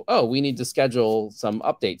know, oh, we need to schedule some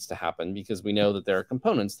updates to happen, because we know that there are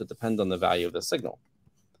components that depend on the value of the signal.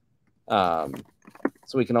 So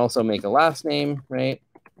we can also make a last name, right?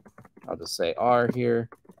 I'll just say R here.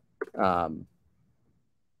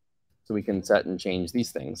 So we can set and change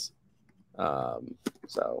these things.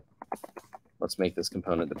 So let's make this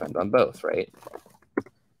component depend on both, right?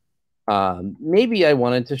 Maybe I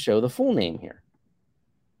wanted to show the full name here.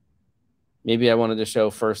 Maybe I wanted to show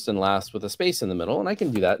first and last with a space in the middle, and I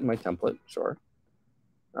can do that in my template, sure.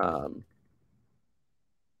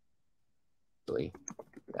 Actually,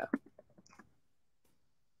 yeah.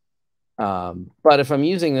 But if I'm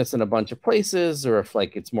using this in a bunch of places, or if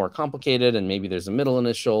like it's more complicated and maybe there's a middle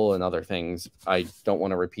initial and other things, I don't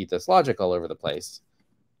want to repeat this logic all over the place.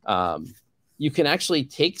 You can actually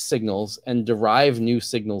take signals and derive new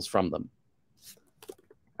signals from them.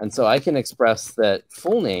 And so I can express that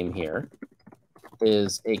full name here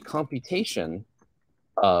is a computation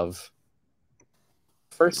of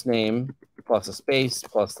first name plus a space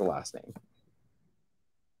plus the last name.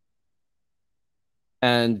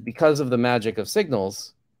 And because of the magic of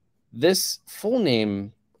signals, this full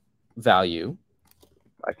name value,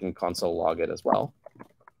 I can console log it as well.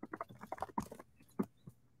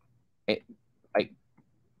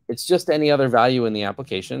 It's just any other value in the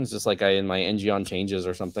application. It's just like in my ng on changes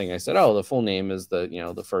or something, I said, oh, the full name is the,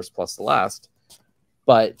 the first plus the last.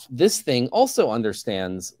 But this thing also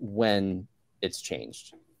understands when it's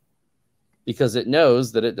changed, because it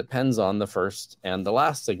knows that it depends on the first and the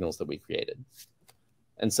last signals that we created.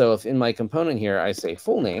 And so if in my component here, I say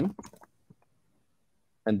full name,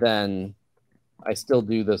 and then I still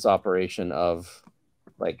do this operation of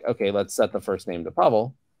like, okay, let's set the first name to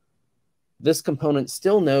Pavel, this component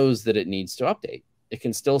still knows that it needs to update. It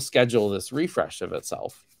can still schedule this refresh of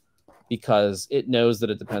itself, because it knows that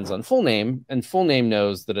it depends on full name, and full name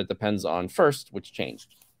knows that it depends on first, which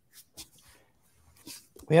changed.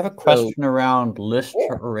 We have a question around lists,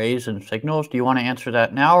 arrays, and signals. Do you want to answer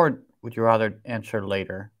that now, or would you rather answer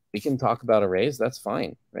later? We can talk about arrays. That's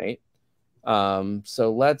fine, right?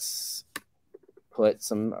 So let's put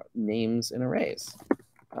some names in arrays.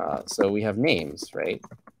 So we have names, right?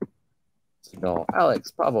 Signal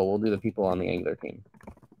Alex, Pavel. We'll do the people on the Angular team.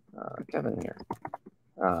 Kevin here.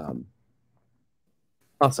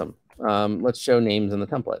 Awesome. Let's show names in the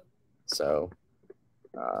template. So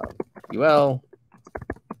UL,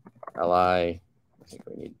 LI, I think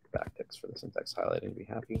we need backticks for the syntax highlighting to be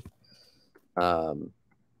happy.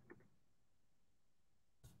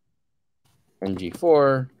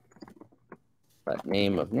 NG4, but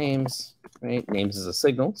name of names, right? Names is a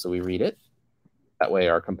signal, so we read it. That way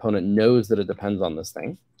our component knows that it depends on this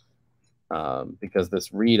thing. Because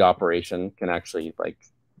this read operation can actually like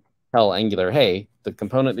tell Angular, hey, the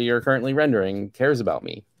component that you're currently rendering cares about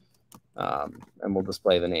me. And we'll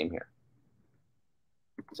display the name here.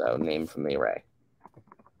 So name from the array.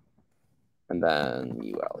 And then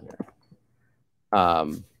UL here.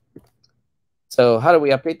 So how do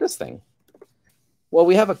we update this thing? Well,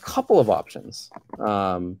 we have a couple of options. We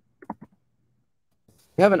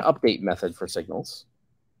have an update method for signals,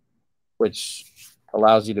 which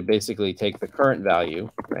allows you to basically take the current value,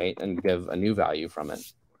 right, and give a new value from it.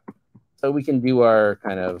 So we can do our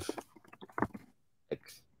kind of like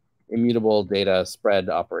immutable data spread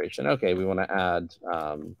operation. Okay, we want to add,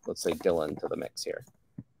 let's say, Dylan to the mix here.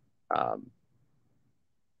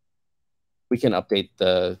 We can update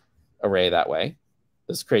the array that way.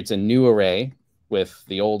 This creates a new array with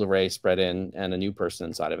the old array spread in and a new person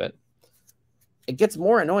inside of it. It gets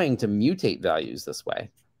more annoying to mutate values this way,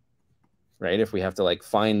 right? If we have to like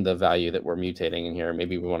find the value that we're mutating in here,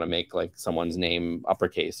 maybe we want to make like someone's name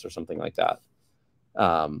uppercase or something like that.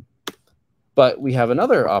 But we have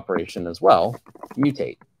another operation as well,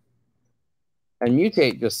 mutate. And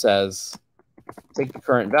mutate just says, take the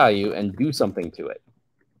current value and do something to it.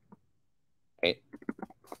 Right?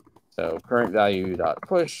 So current value dot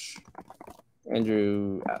push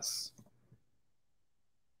Andrew S.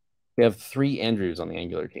 We have 3 Andrews on the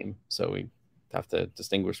Angular team, so we have to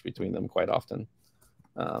distinguish between them quite often.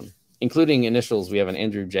 Including initials, we have an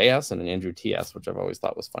Andrew JS and an Andrew TS, which I've always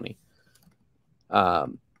thought was funny.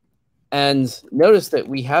 And notice that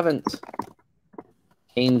we haven't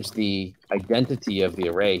changed the identity of the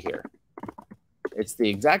array here. It's the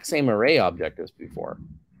exact same array object as before.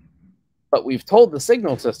 But we've told the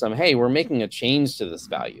signal system, hey, we're making a change to this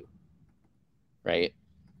value, right?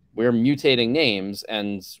 We're mutating names,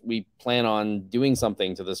 and we plan on doing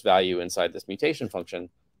something to this value inside this mutation function.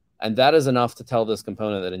 And that is enough to tell this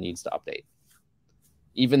component that it needs to update,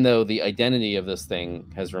 even though the identity of this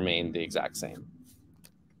thing has remained the exact same.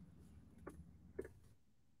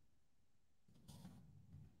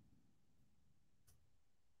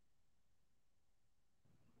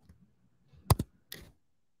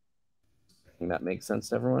 That makes sense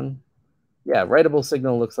to everyone? Yeah, writable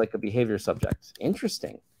signal looks like a behavior subject.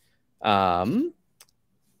 Interesting.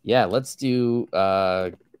 Yeah, let's do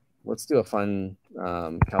a fun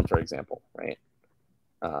counter example, right?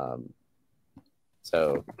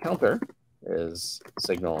 So counter is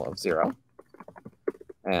signal of 0,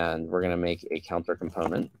 and we're going to make a counter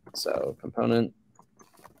component. So component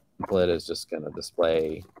template is just going to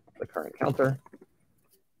display the current counter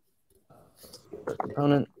for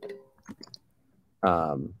component.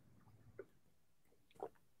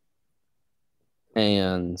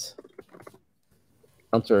 And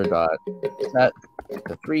counter dot set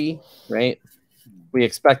to 3, right? We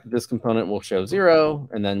expect that this component will show 0,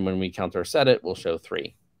 and then when we counter set it, we'll show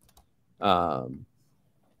 3. But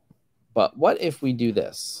what if we do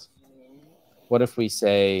this? What if we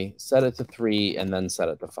say set it to 3 and then set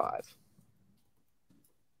it to 5?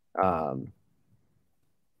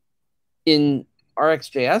 In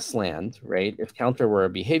RxJS land, right, if counter were a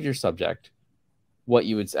behavior subject, what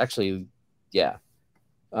you would actually, yeah,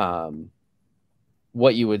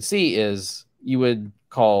 what you would see is you would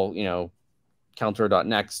call, you know,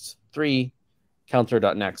 counter.next 3,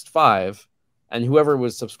 counter.next 5, and whoever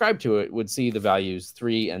was subscribed to it would see the values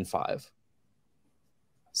 3 and 5.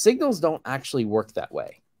 Signals don't actually work that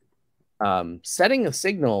way. Setting a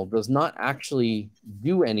signal does not actually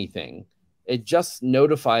do anything. It just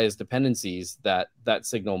notifies dependencies that that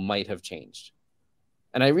signal might have changed.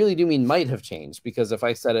 And I really do mean might have changed, because if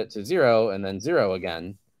I set it to 0 and then 0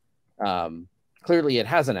 again, clearly it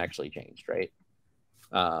hasn't actually changed, right?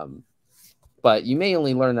 But you may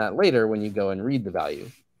only learn that later when you go and read the value.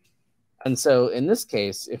 And so in this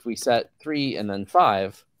case, if we set 3 and then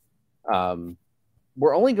 5,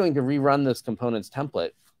 we're only going to rerun this component's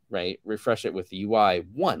template, right? Refresh it with the UI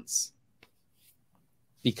once,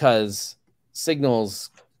 because signals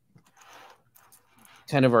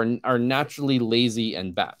kind of are naturally lazy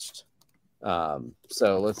and batched.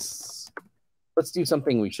 So let's do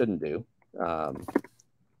something we shouldn't do.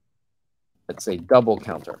 Let's say double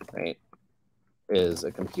counter, right, is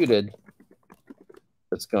a computed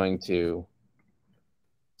that's going to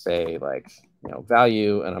say like,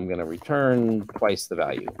 value, and I'm going to return twice the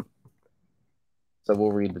value. So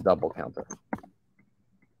we'll read the double counter.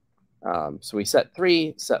 So we set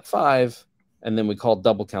 3, set 5, and then we call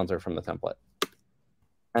double counter from the template.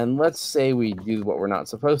 And let's say we do what we're not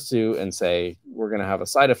supposed to and say we're going to have a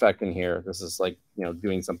side effect in here. This is like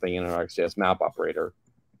doing something in an ArcGIS map operator.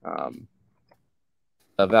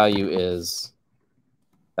 The value is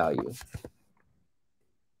value.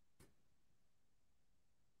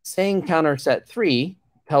 Saying counter set 3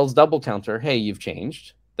 tells double counter, hey, you've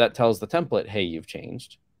changed. That tells the template, hey, you've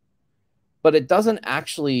changed. But it doesn't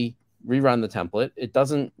actually rerun the template. It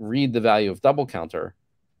doesn't read the value of double counter.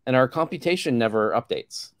 And our computation never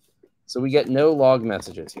updates. So we get no log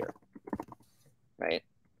messages here, right?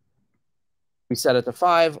 We set it to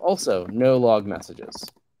 5, also no log messages.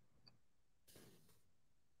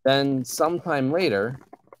 Then sometime later,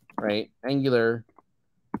 right, Angular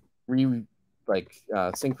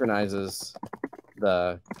synchronizes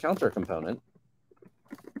the counter component.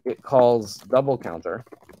 It calls double counter.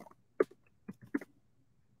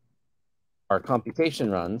 Our computation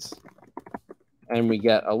runs, and we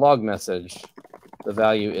get a log message. The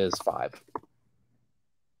value is 5.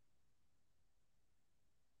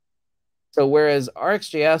 So whereas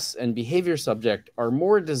RxJS and behavior subject are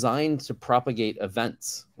more designed to propagate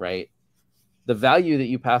events, right? The value that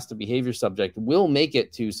you pass to behavior subject will make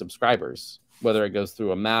it to subscribers, whether it goes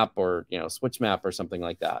through a map or switch map or something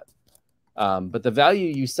like that. But the value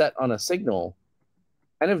you set on a signal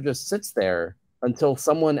kind of just sits there until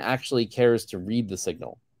someone actually cares to read the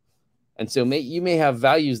signal. And so you may have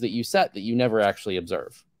values that you set that you never actually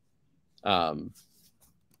observe.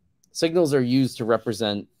 Signals are used to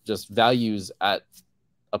represent just values at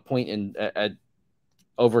a point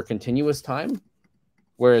over continuous time,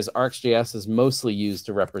 whereas ArcGIS is mostly used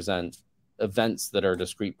to represent events that are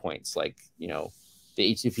discrete points, like the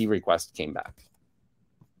HTTP request came back,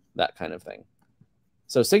 that kind of thing.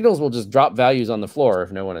 So signals will just drop values on the floor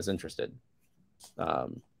if no one is interested.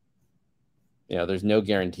 There's no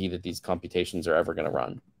guarantee that these computations are ever going to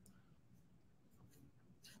run.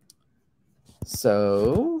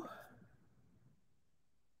 So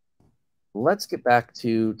let's get back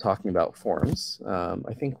to talking about forms.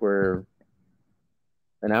 I think we're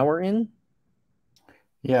an hour in.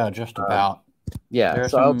 Yeah, just about. Yeah. There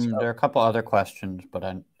are a couple other questions, but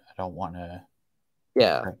I don't want to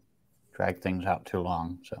drag things out too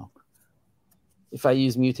long. So if I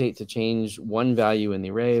use mutate to change one value in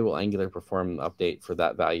the array, will Angular perform the update for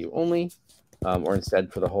that value only, or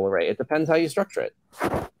instead for the whole array? It depends how you structure it.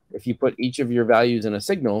 If you put each of your values in a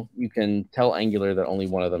signal, you can tell Angular that only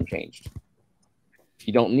one of them changed. If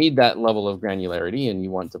you don't need that level of granularity and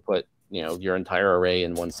you want to put your entire array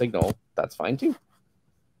in one signal, that's fine too.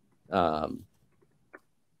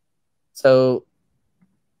 So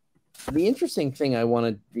the interesting thing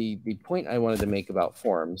the point I wanted to make about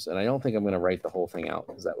forms, and I don't think I'm going to write the whole thing out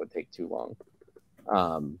because that would take too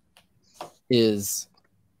long, is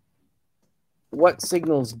what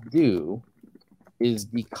signals do is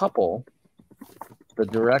decouple the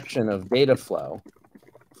direction of data flow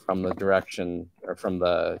from the direction or from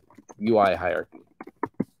the UI hierarchy.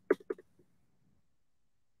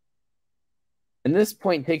 And this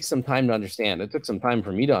point takes some time to understand. It took some time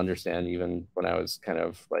for me to understand, even when I was kind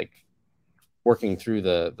of like working through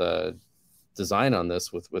the design on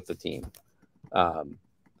this with the team.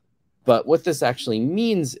 But what this actually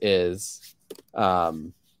means is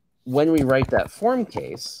when we write that form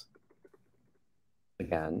case,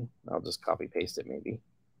 again, I'll just copy paste it maybe.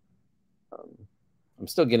 I'm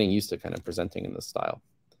still getting used to kind of presenting in this style.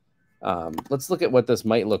 Let's look at what this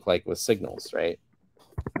might look like with signals, right?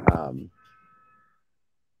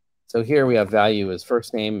 So here we have value as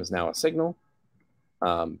first name is now a signal.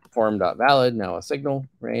 Form.valid, now a signal,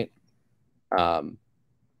 right?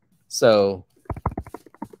 So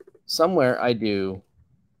somewhere I do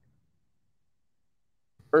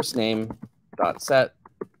first name dot set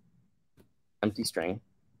empty string,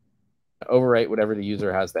 overwrite whatever the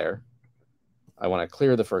user has there. I want to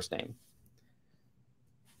clear the first name.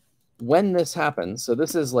 When this happens, so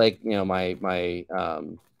this is like my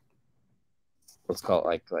let's call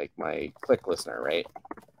it like my click listener, right?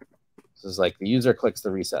 This is like the user clicks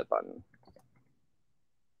the reset button.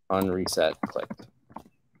 On reset, clicked.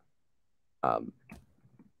 I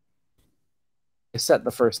set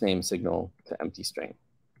the first name signal to empty string.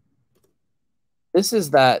 This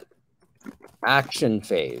is that action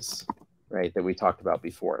phase, right, that we talked about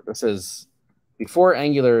before. This is before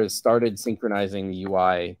Angular has started synchronizing the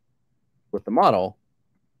UI with the model.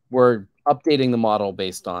 We're updating the model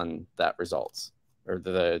based on that results or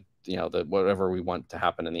the whatever we want to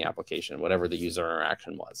happen in the application, whatever the user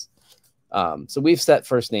interaction was. So we've set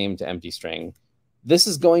first name to empty string. This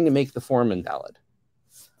is going to make the form invalid.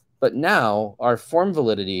 But now our form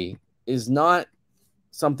validity is not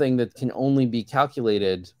something that can only be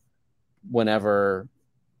calculated whenever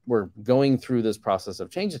we're going through this process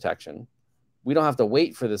of change detection. We don't have to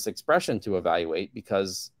wait for this expression to evaluate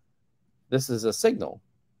because this is a signal.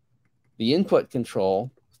 The input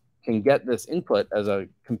control can get this input as a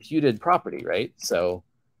computed property, right? So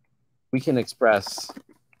we can express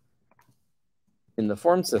in the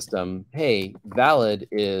form system, hey, valid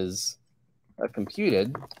is a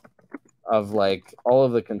computed of like all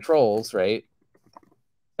of the controls, right?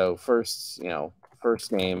 So first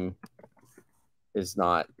name is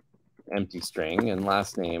not empty string and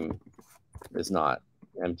last name is not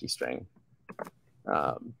empty string.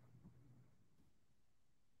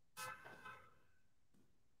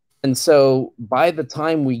 And so by the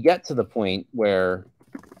time we get to the point where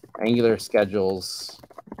Angular schedules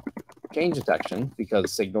change detection,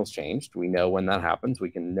 because signals changed, we know when that happens,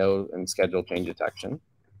 we can know and schedule change detection.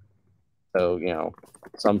 So,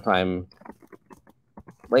 sometime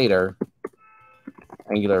later,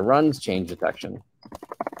 Angular runs change detection.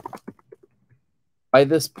 By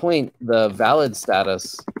this point, the valid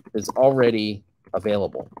status is already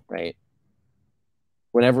available, right?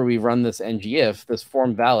 Whenever we run this ngIf, this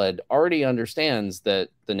form valid already understands that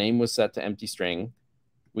the name was set to empty string.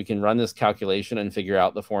 We can run this calculation and figure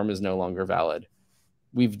out the form is no longer valid.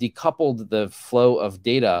 We've decoupled the flow of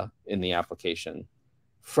data in the application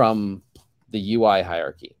from the UI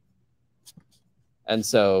hierarchy. And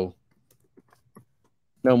so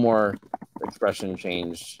no more expression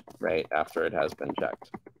changed right after it has been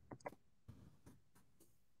checked.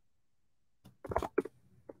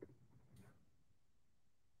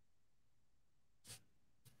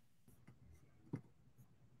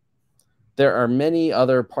 There are many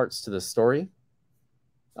other parts to the story.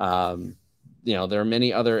 There are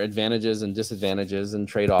many other advantages and disadvantages and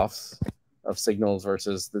trade-offs of signals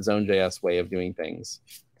versus the Zone.js way of doing things.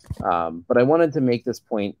 But I wanted to make this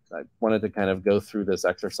point. I wanted to kind of go through this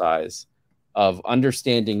exercise of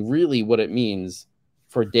understanding really what it means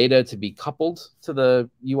for data to be coupled to the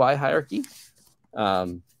UI hierarchy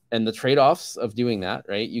and the trade-offs of doing that,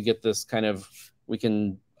 right? You get this kind of, we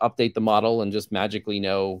can update the model and just magically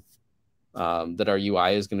know that our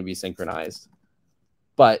UI is going to be synchronized.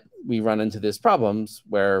 But we run into these problems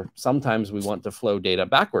where sometimes we want to flow data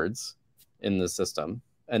backwards in the system,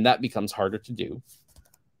 and that becomes harder to do.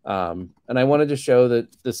 And I wanted to show that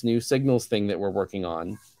this new signals thing that we're working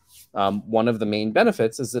on, one of the main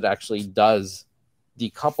benefits is it actually does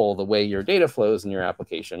decouple the way your data flows in your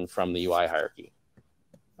application from the UI hierarchy.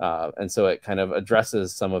 And so it kind of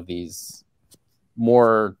addresses some of these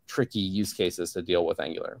more tricky use cases to deal with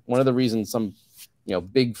Angular. One of the reasons some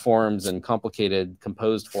big forms and complicated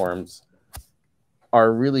composed forms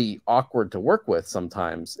are really awkward to work with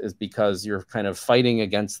sometimes is because you're kind of fighting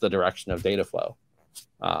against the direction of data flow.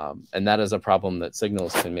 And that is a problem that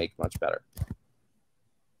signals can make much better.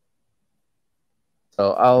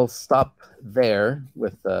 So I'll stop there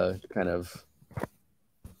with the kind of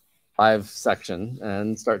live section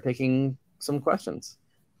and start taking some questions.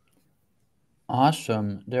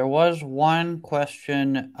 Awesome. There was one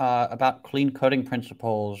question about clean coding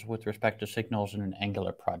principles with respect to signals in an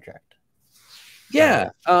Angular project.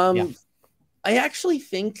 Yeah. I actually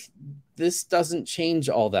think this doesn't change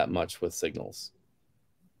all that much with signals.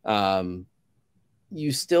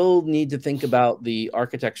 You still need to think about the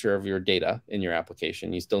architecture of your data in your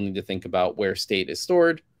application. You still need to think about where state is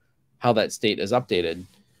stored, how that state is updated.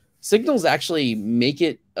 Signals actually make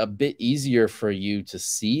it a bit easier for you to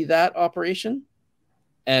see that operation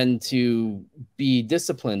and to be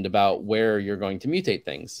disciplined about where you're going to mutate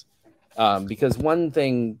things. Because one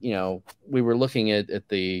thing, we were looking at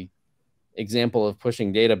the example of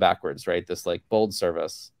pushing data backwards, right? This like bold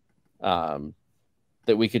service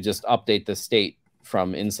that we could just update the state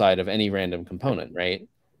from inside of any random component, right?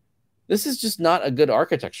 This is just not a good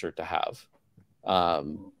architecture to have.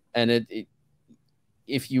 And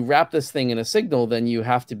if you wrap this thing in a signal, then you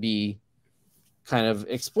have to be kind of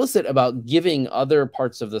explicit about giving other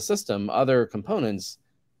parts of the system, other components,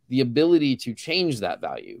 the ability to change that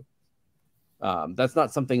value. That's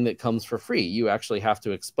not something that comes for free. You actually have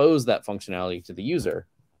to expose that functionality to the user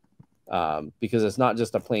because it's not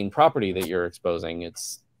just a plain property that you're exposing.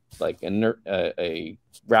 It's like a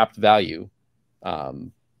wrapped value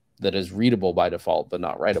that is readable by default, but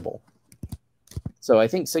not writable. So I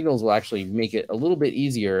think signals will actually make it a little bit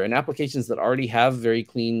easier, and applications that already have very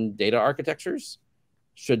clean data architectures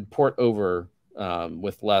should port over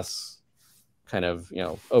with less kind of,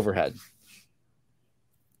 overhead.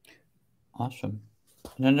 Awesome.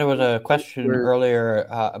 And then there was a question earlier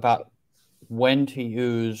about when to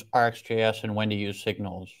use RxJS and when to use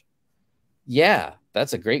signals. Yeah,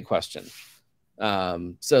 that's a great question.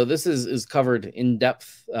 So this is covered in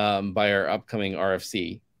depth by our upcoming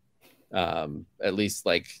RFC. At least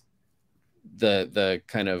like the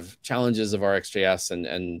kind of challenges of RxJS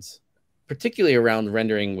and particularly around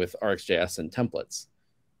rendering with RxJS and templates.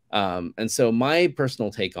 And so my personal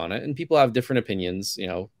take on it, and people have different opinions,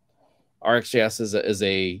 RxJS is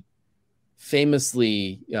a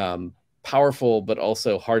famously powerful but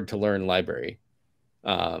also hard to learn library.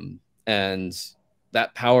 And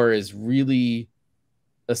that power is really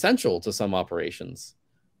essential to some operations.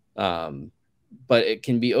 But it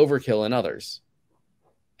can be overkill in others.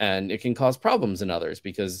 And it can cause problems in others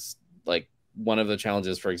because, like, one of the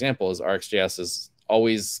challenges, for example, is RxJS is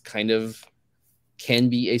always kind of can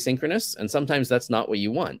be asynchronous. And sometimes that's not what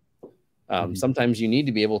you want. Sometimes you need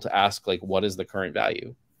to be able to ask, like, what is the current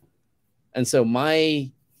value? And so my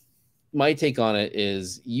take on it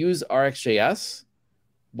is use RxJS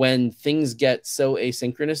when things get so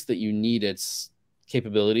asynchronous that you need its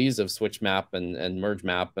capabilities of switch map and merge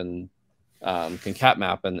map and concat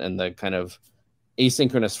map and the kind of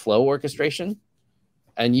asynchronous flow orchestration,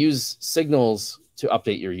 and use signals to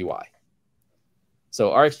update your UI.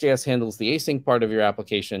 So RxJS handles the async part of your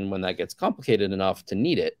application when that gets complicated enough to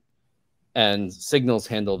need it, and signals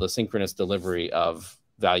handle the synchronous delivery of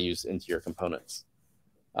values into your components.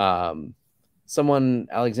 Someone,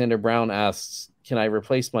 Alexander Brown, asks, can I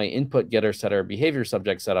replace my input getter setter behavior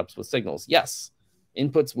subject setups with signals? Yes,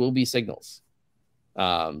 inputs will be signals.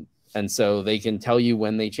 And so they can tell you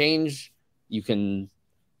when they change. You can,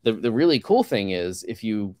 the really cool thing is if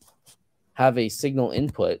you have a signal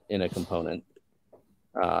input in a component,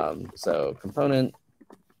 so component,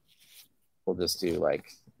 we'll just do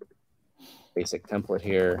like basic template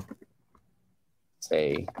here,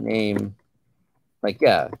 say name, like,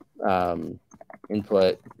 yeah,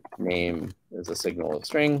 input name is a signal of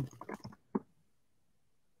string.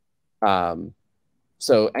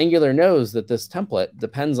 So Angular knows that this template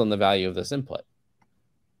depends on the value of this input.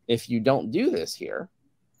 If you don't do this here,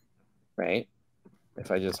 right?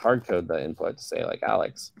 If I just hard code the input to say like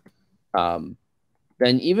Alex,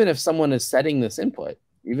 then even if someone is setting this input,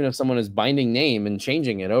 even if someone is binding name and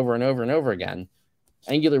changing it over and over and over again,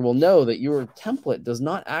 Angular will know that your template does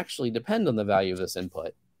not actually depend on the value of this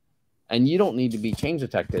input. And you don't need to be change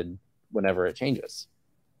detected whenever it changes.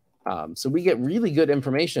 So we get really good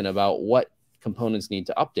information about what components need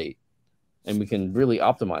to update, and we can really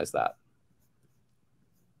optimize that.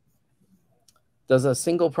 Does a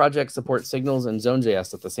single project support signals and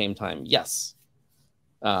Zone.js at the same time? Yes.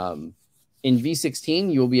 In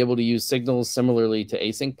v16, you will be able to use signals similarly to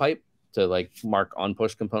async pipe to like mark on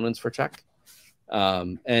push components for check.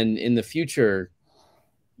 And in the future,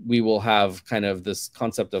 we will have kind of this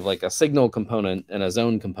concept of like a signal component and a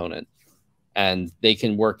zone component, and they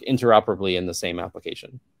can work interoperably in the same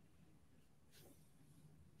application.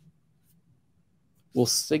 Will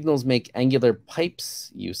signals make Angular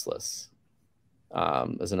pipes useless?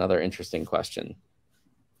 Is another interesting question.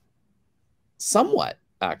 Somewhat,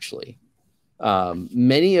 actually.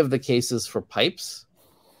 Many of the cases for pipes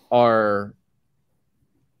are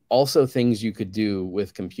also things you could do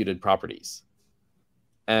with computed properties.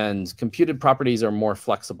 And computed properties are more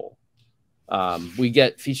flexible. We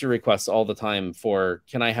get feature requests all the time for,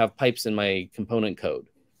 can I have pipes in my component code,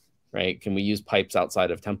 right? Can we use pipes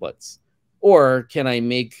outside of templates? Or can I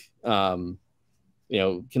make, can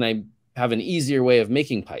I have an easier way of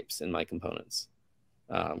making pipes in my components?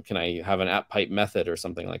 Can I have an app pipe method or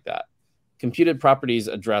something like that? Computed properties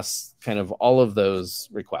address kind of all of those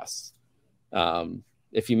requests.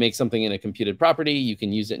 If you make something in a computed property, you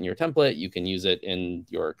can use it in your template, you can use it in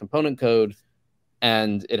your component code,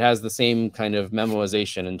 and it has the same kind of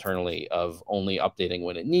memoization internally of only updating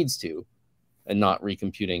when it needs to and not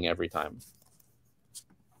recomputing every time.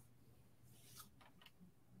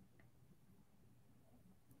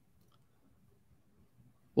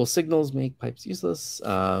 Will signals make pipes useless?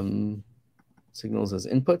 Signals as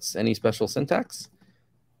inputs, any special syntax?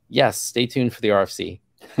 Yes, stay tuned for the RFC.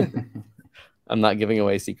 I'm not giving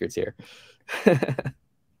away secrets here.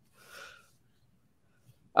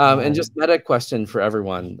 And just meta question for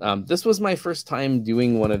everyone. This was my first time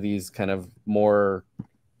doing one of these kind of more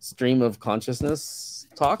stream of consciousness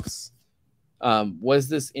talks. Was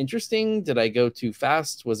this interesting? Did I go too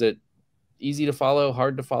fast? Was it easy to follow,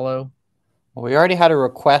 hard to follow? Well, we already had a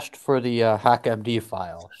request for the hackmd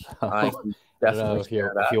file. So I can definitely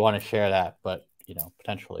if you want to share that, but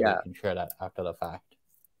potentially yeah, we can share that after the fact.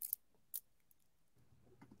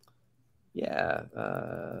 Yeah,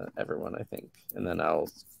 everyone, I think. And then I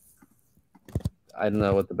don't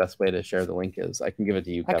know what the best way to share the link is. I can give it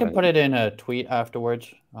to you, Kevin. I can put it in a tweet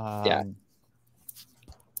afterwards. Yeah.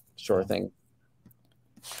 Sure thing.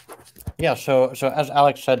 Yeah, so as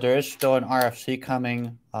Alex said, there is still an RFC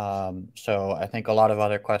coming. So I think a lot of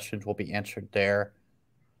other questions will be answered there.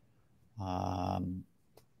 And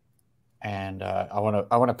I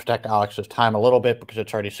want to protect Alex's time a little bit because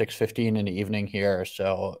it's already 6:15 in the evening here.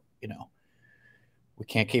 So, we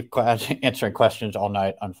can't keep answering questions all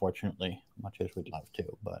night, unfortunately, much as we'd love to.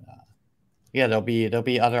 But yeah, there'll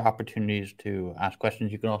be other opportunities to ask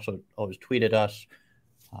questions. You can also always tweet at us.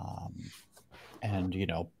 And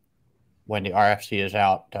when the RFC is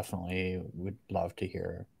out, definitely would love to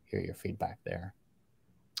hear your feedback there.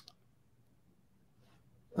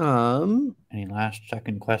 Any last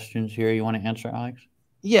second questions here you want to answer, Alex?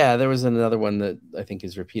 Yeah, there was another one that I think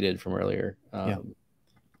is repeated from earlier. Yeah.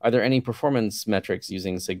 Are there any performance metrics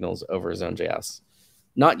using signals over Zone.js?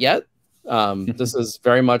 Not yet. This is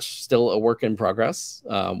very much still a work in progress.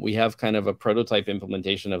 We have kind of a prototype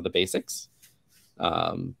implementation of the basics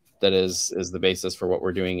that is the basis for what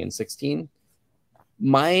we're doing in 16.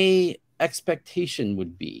 My expectation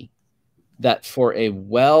would be that for a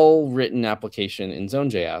well-written application in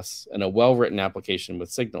Zone.js and a well-written application with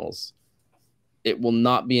signals, it will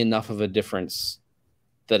not be enough of a difference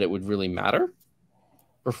that it would really matter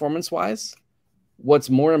performance-wise. What's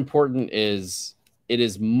more important is it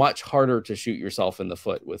is much harder to shoot yourself in the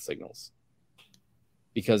foot with signals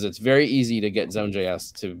because it's very easy to get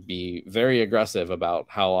Zone.js to be very aggressive about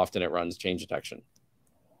how often it runs change detection.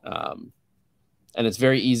 And it's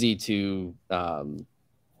very easy to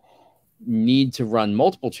need to run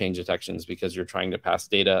multiple change detections because you're trying to pass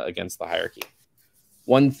data against the hierarchy.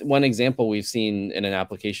 One example we've seen in an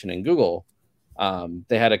application in Google,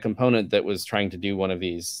 they had a component that was trying to do one of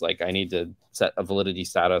these, like I need to set a validity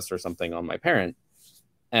status or something on my parent.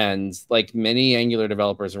 And like many Angular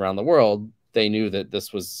developers around the world, they knew that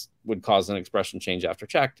this would cause an expression change after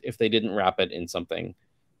checked if they didn't wrap it in something.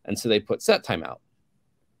 And so they put set timeout.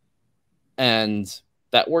 And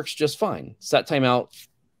that works just fine. Set timeout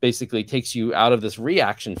basically takes you out of this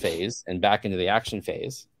reaction phase and back into the action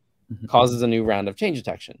phase, causes a new round of change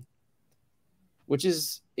detection, which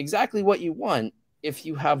is exactly what you want if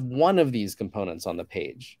you have one of these components on the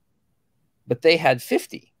page. But they had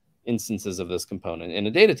 50 instances of this component in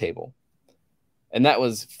a data table. And that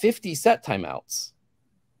was 50 set timeouts,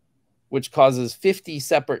 which causes 50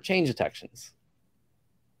 separate change detections.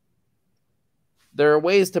 There are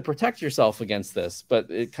ways to protect yourself against this,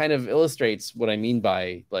 but it kind of illustrates what I mean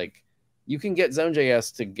by, like, you can get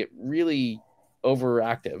Zone.js to get really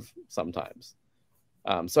overactive sometimes.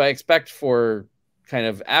 So I expect for kind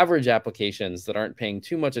of average applications that aren't paying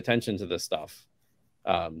too much attention to this stuff,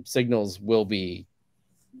 signals will be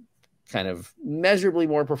kind of measurably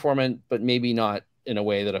more performant, but maybe not in a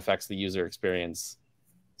way that affects the user experience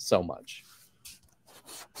so much.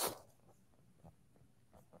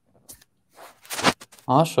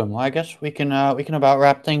 Awesome. Well, I guess we can about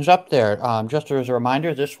wrap things up there. Just as a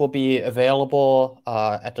reminder, this will be available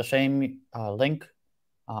at the same link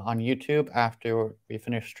on YouTube after we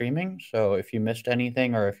finish streaming. So if you missed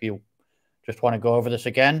anything or if you just want to go over this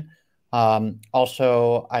again,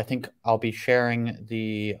 also I think I'll be sharing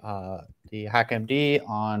the HackMD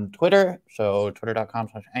on Twitter. So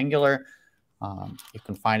twitter.com/Angular. You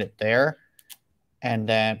can find it there, and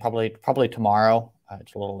then probably tomorrow.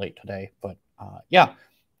 It's a little late today, but yeah.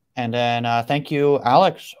 And then thank you,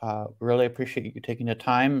 Alex. Really appreciate you taking the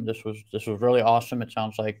time. This was really awesome. It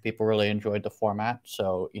sounds like people really enjoyed the format.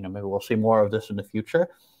 So maybe we'll see more of this in the future.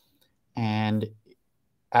 And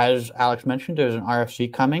as Alex mentioned, there's an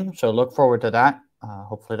RFC coming, so look forward to that.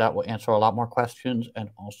 Hopefully that will answer a lot more questions and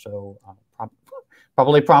also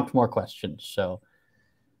probably prompt more questions. So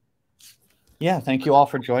yeah, thank you all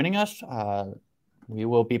for joining us. We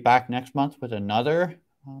will be back next month with another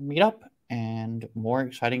meetup and more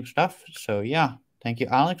exciting stuff. So yeah, thank you,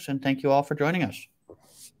 Alex, and thank you all for joining us.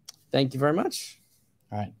 Thank you very much.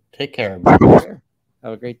 All right, take care.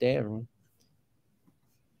 Have a great day, everyone.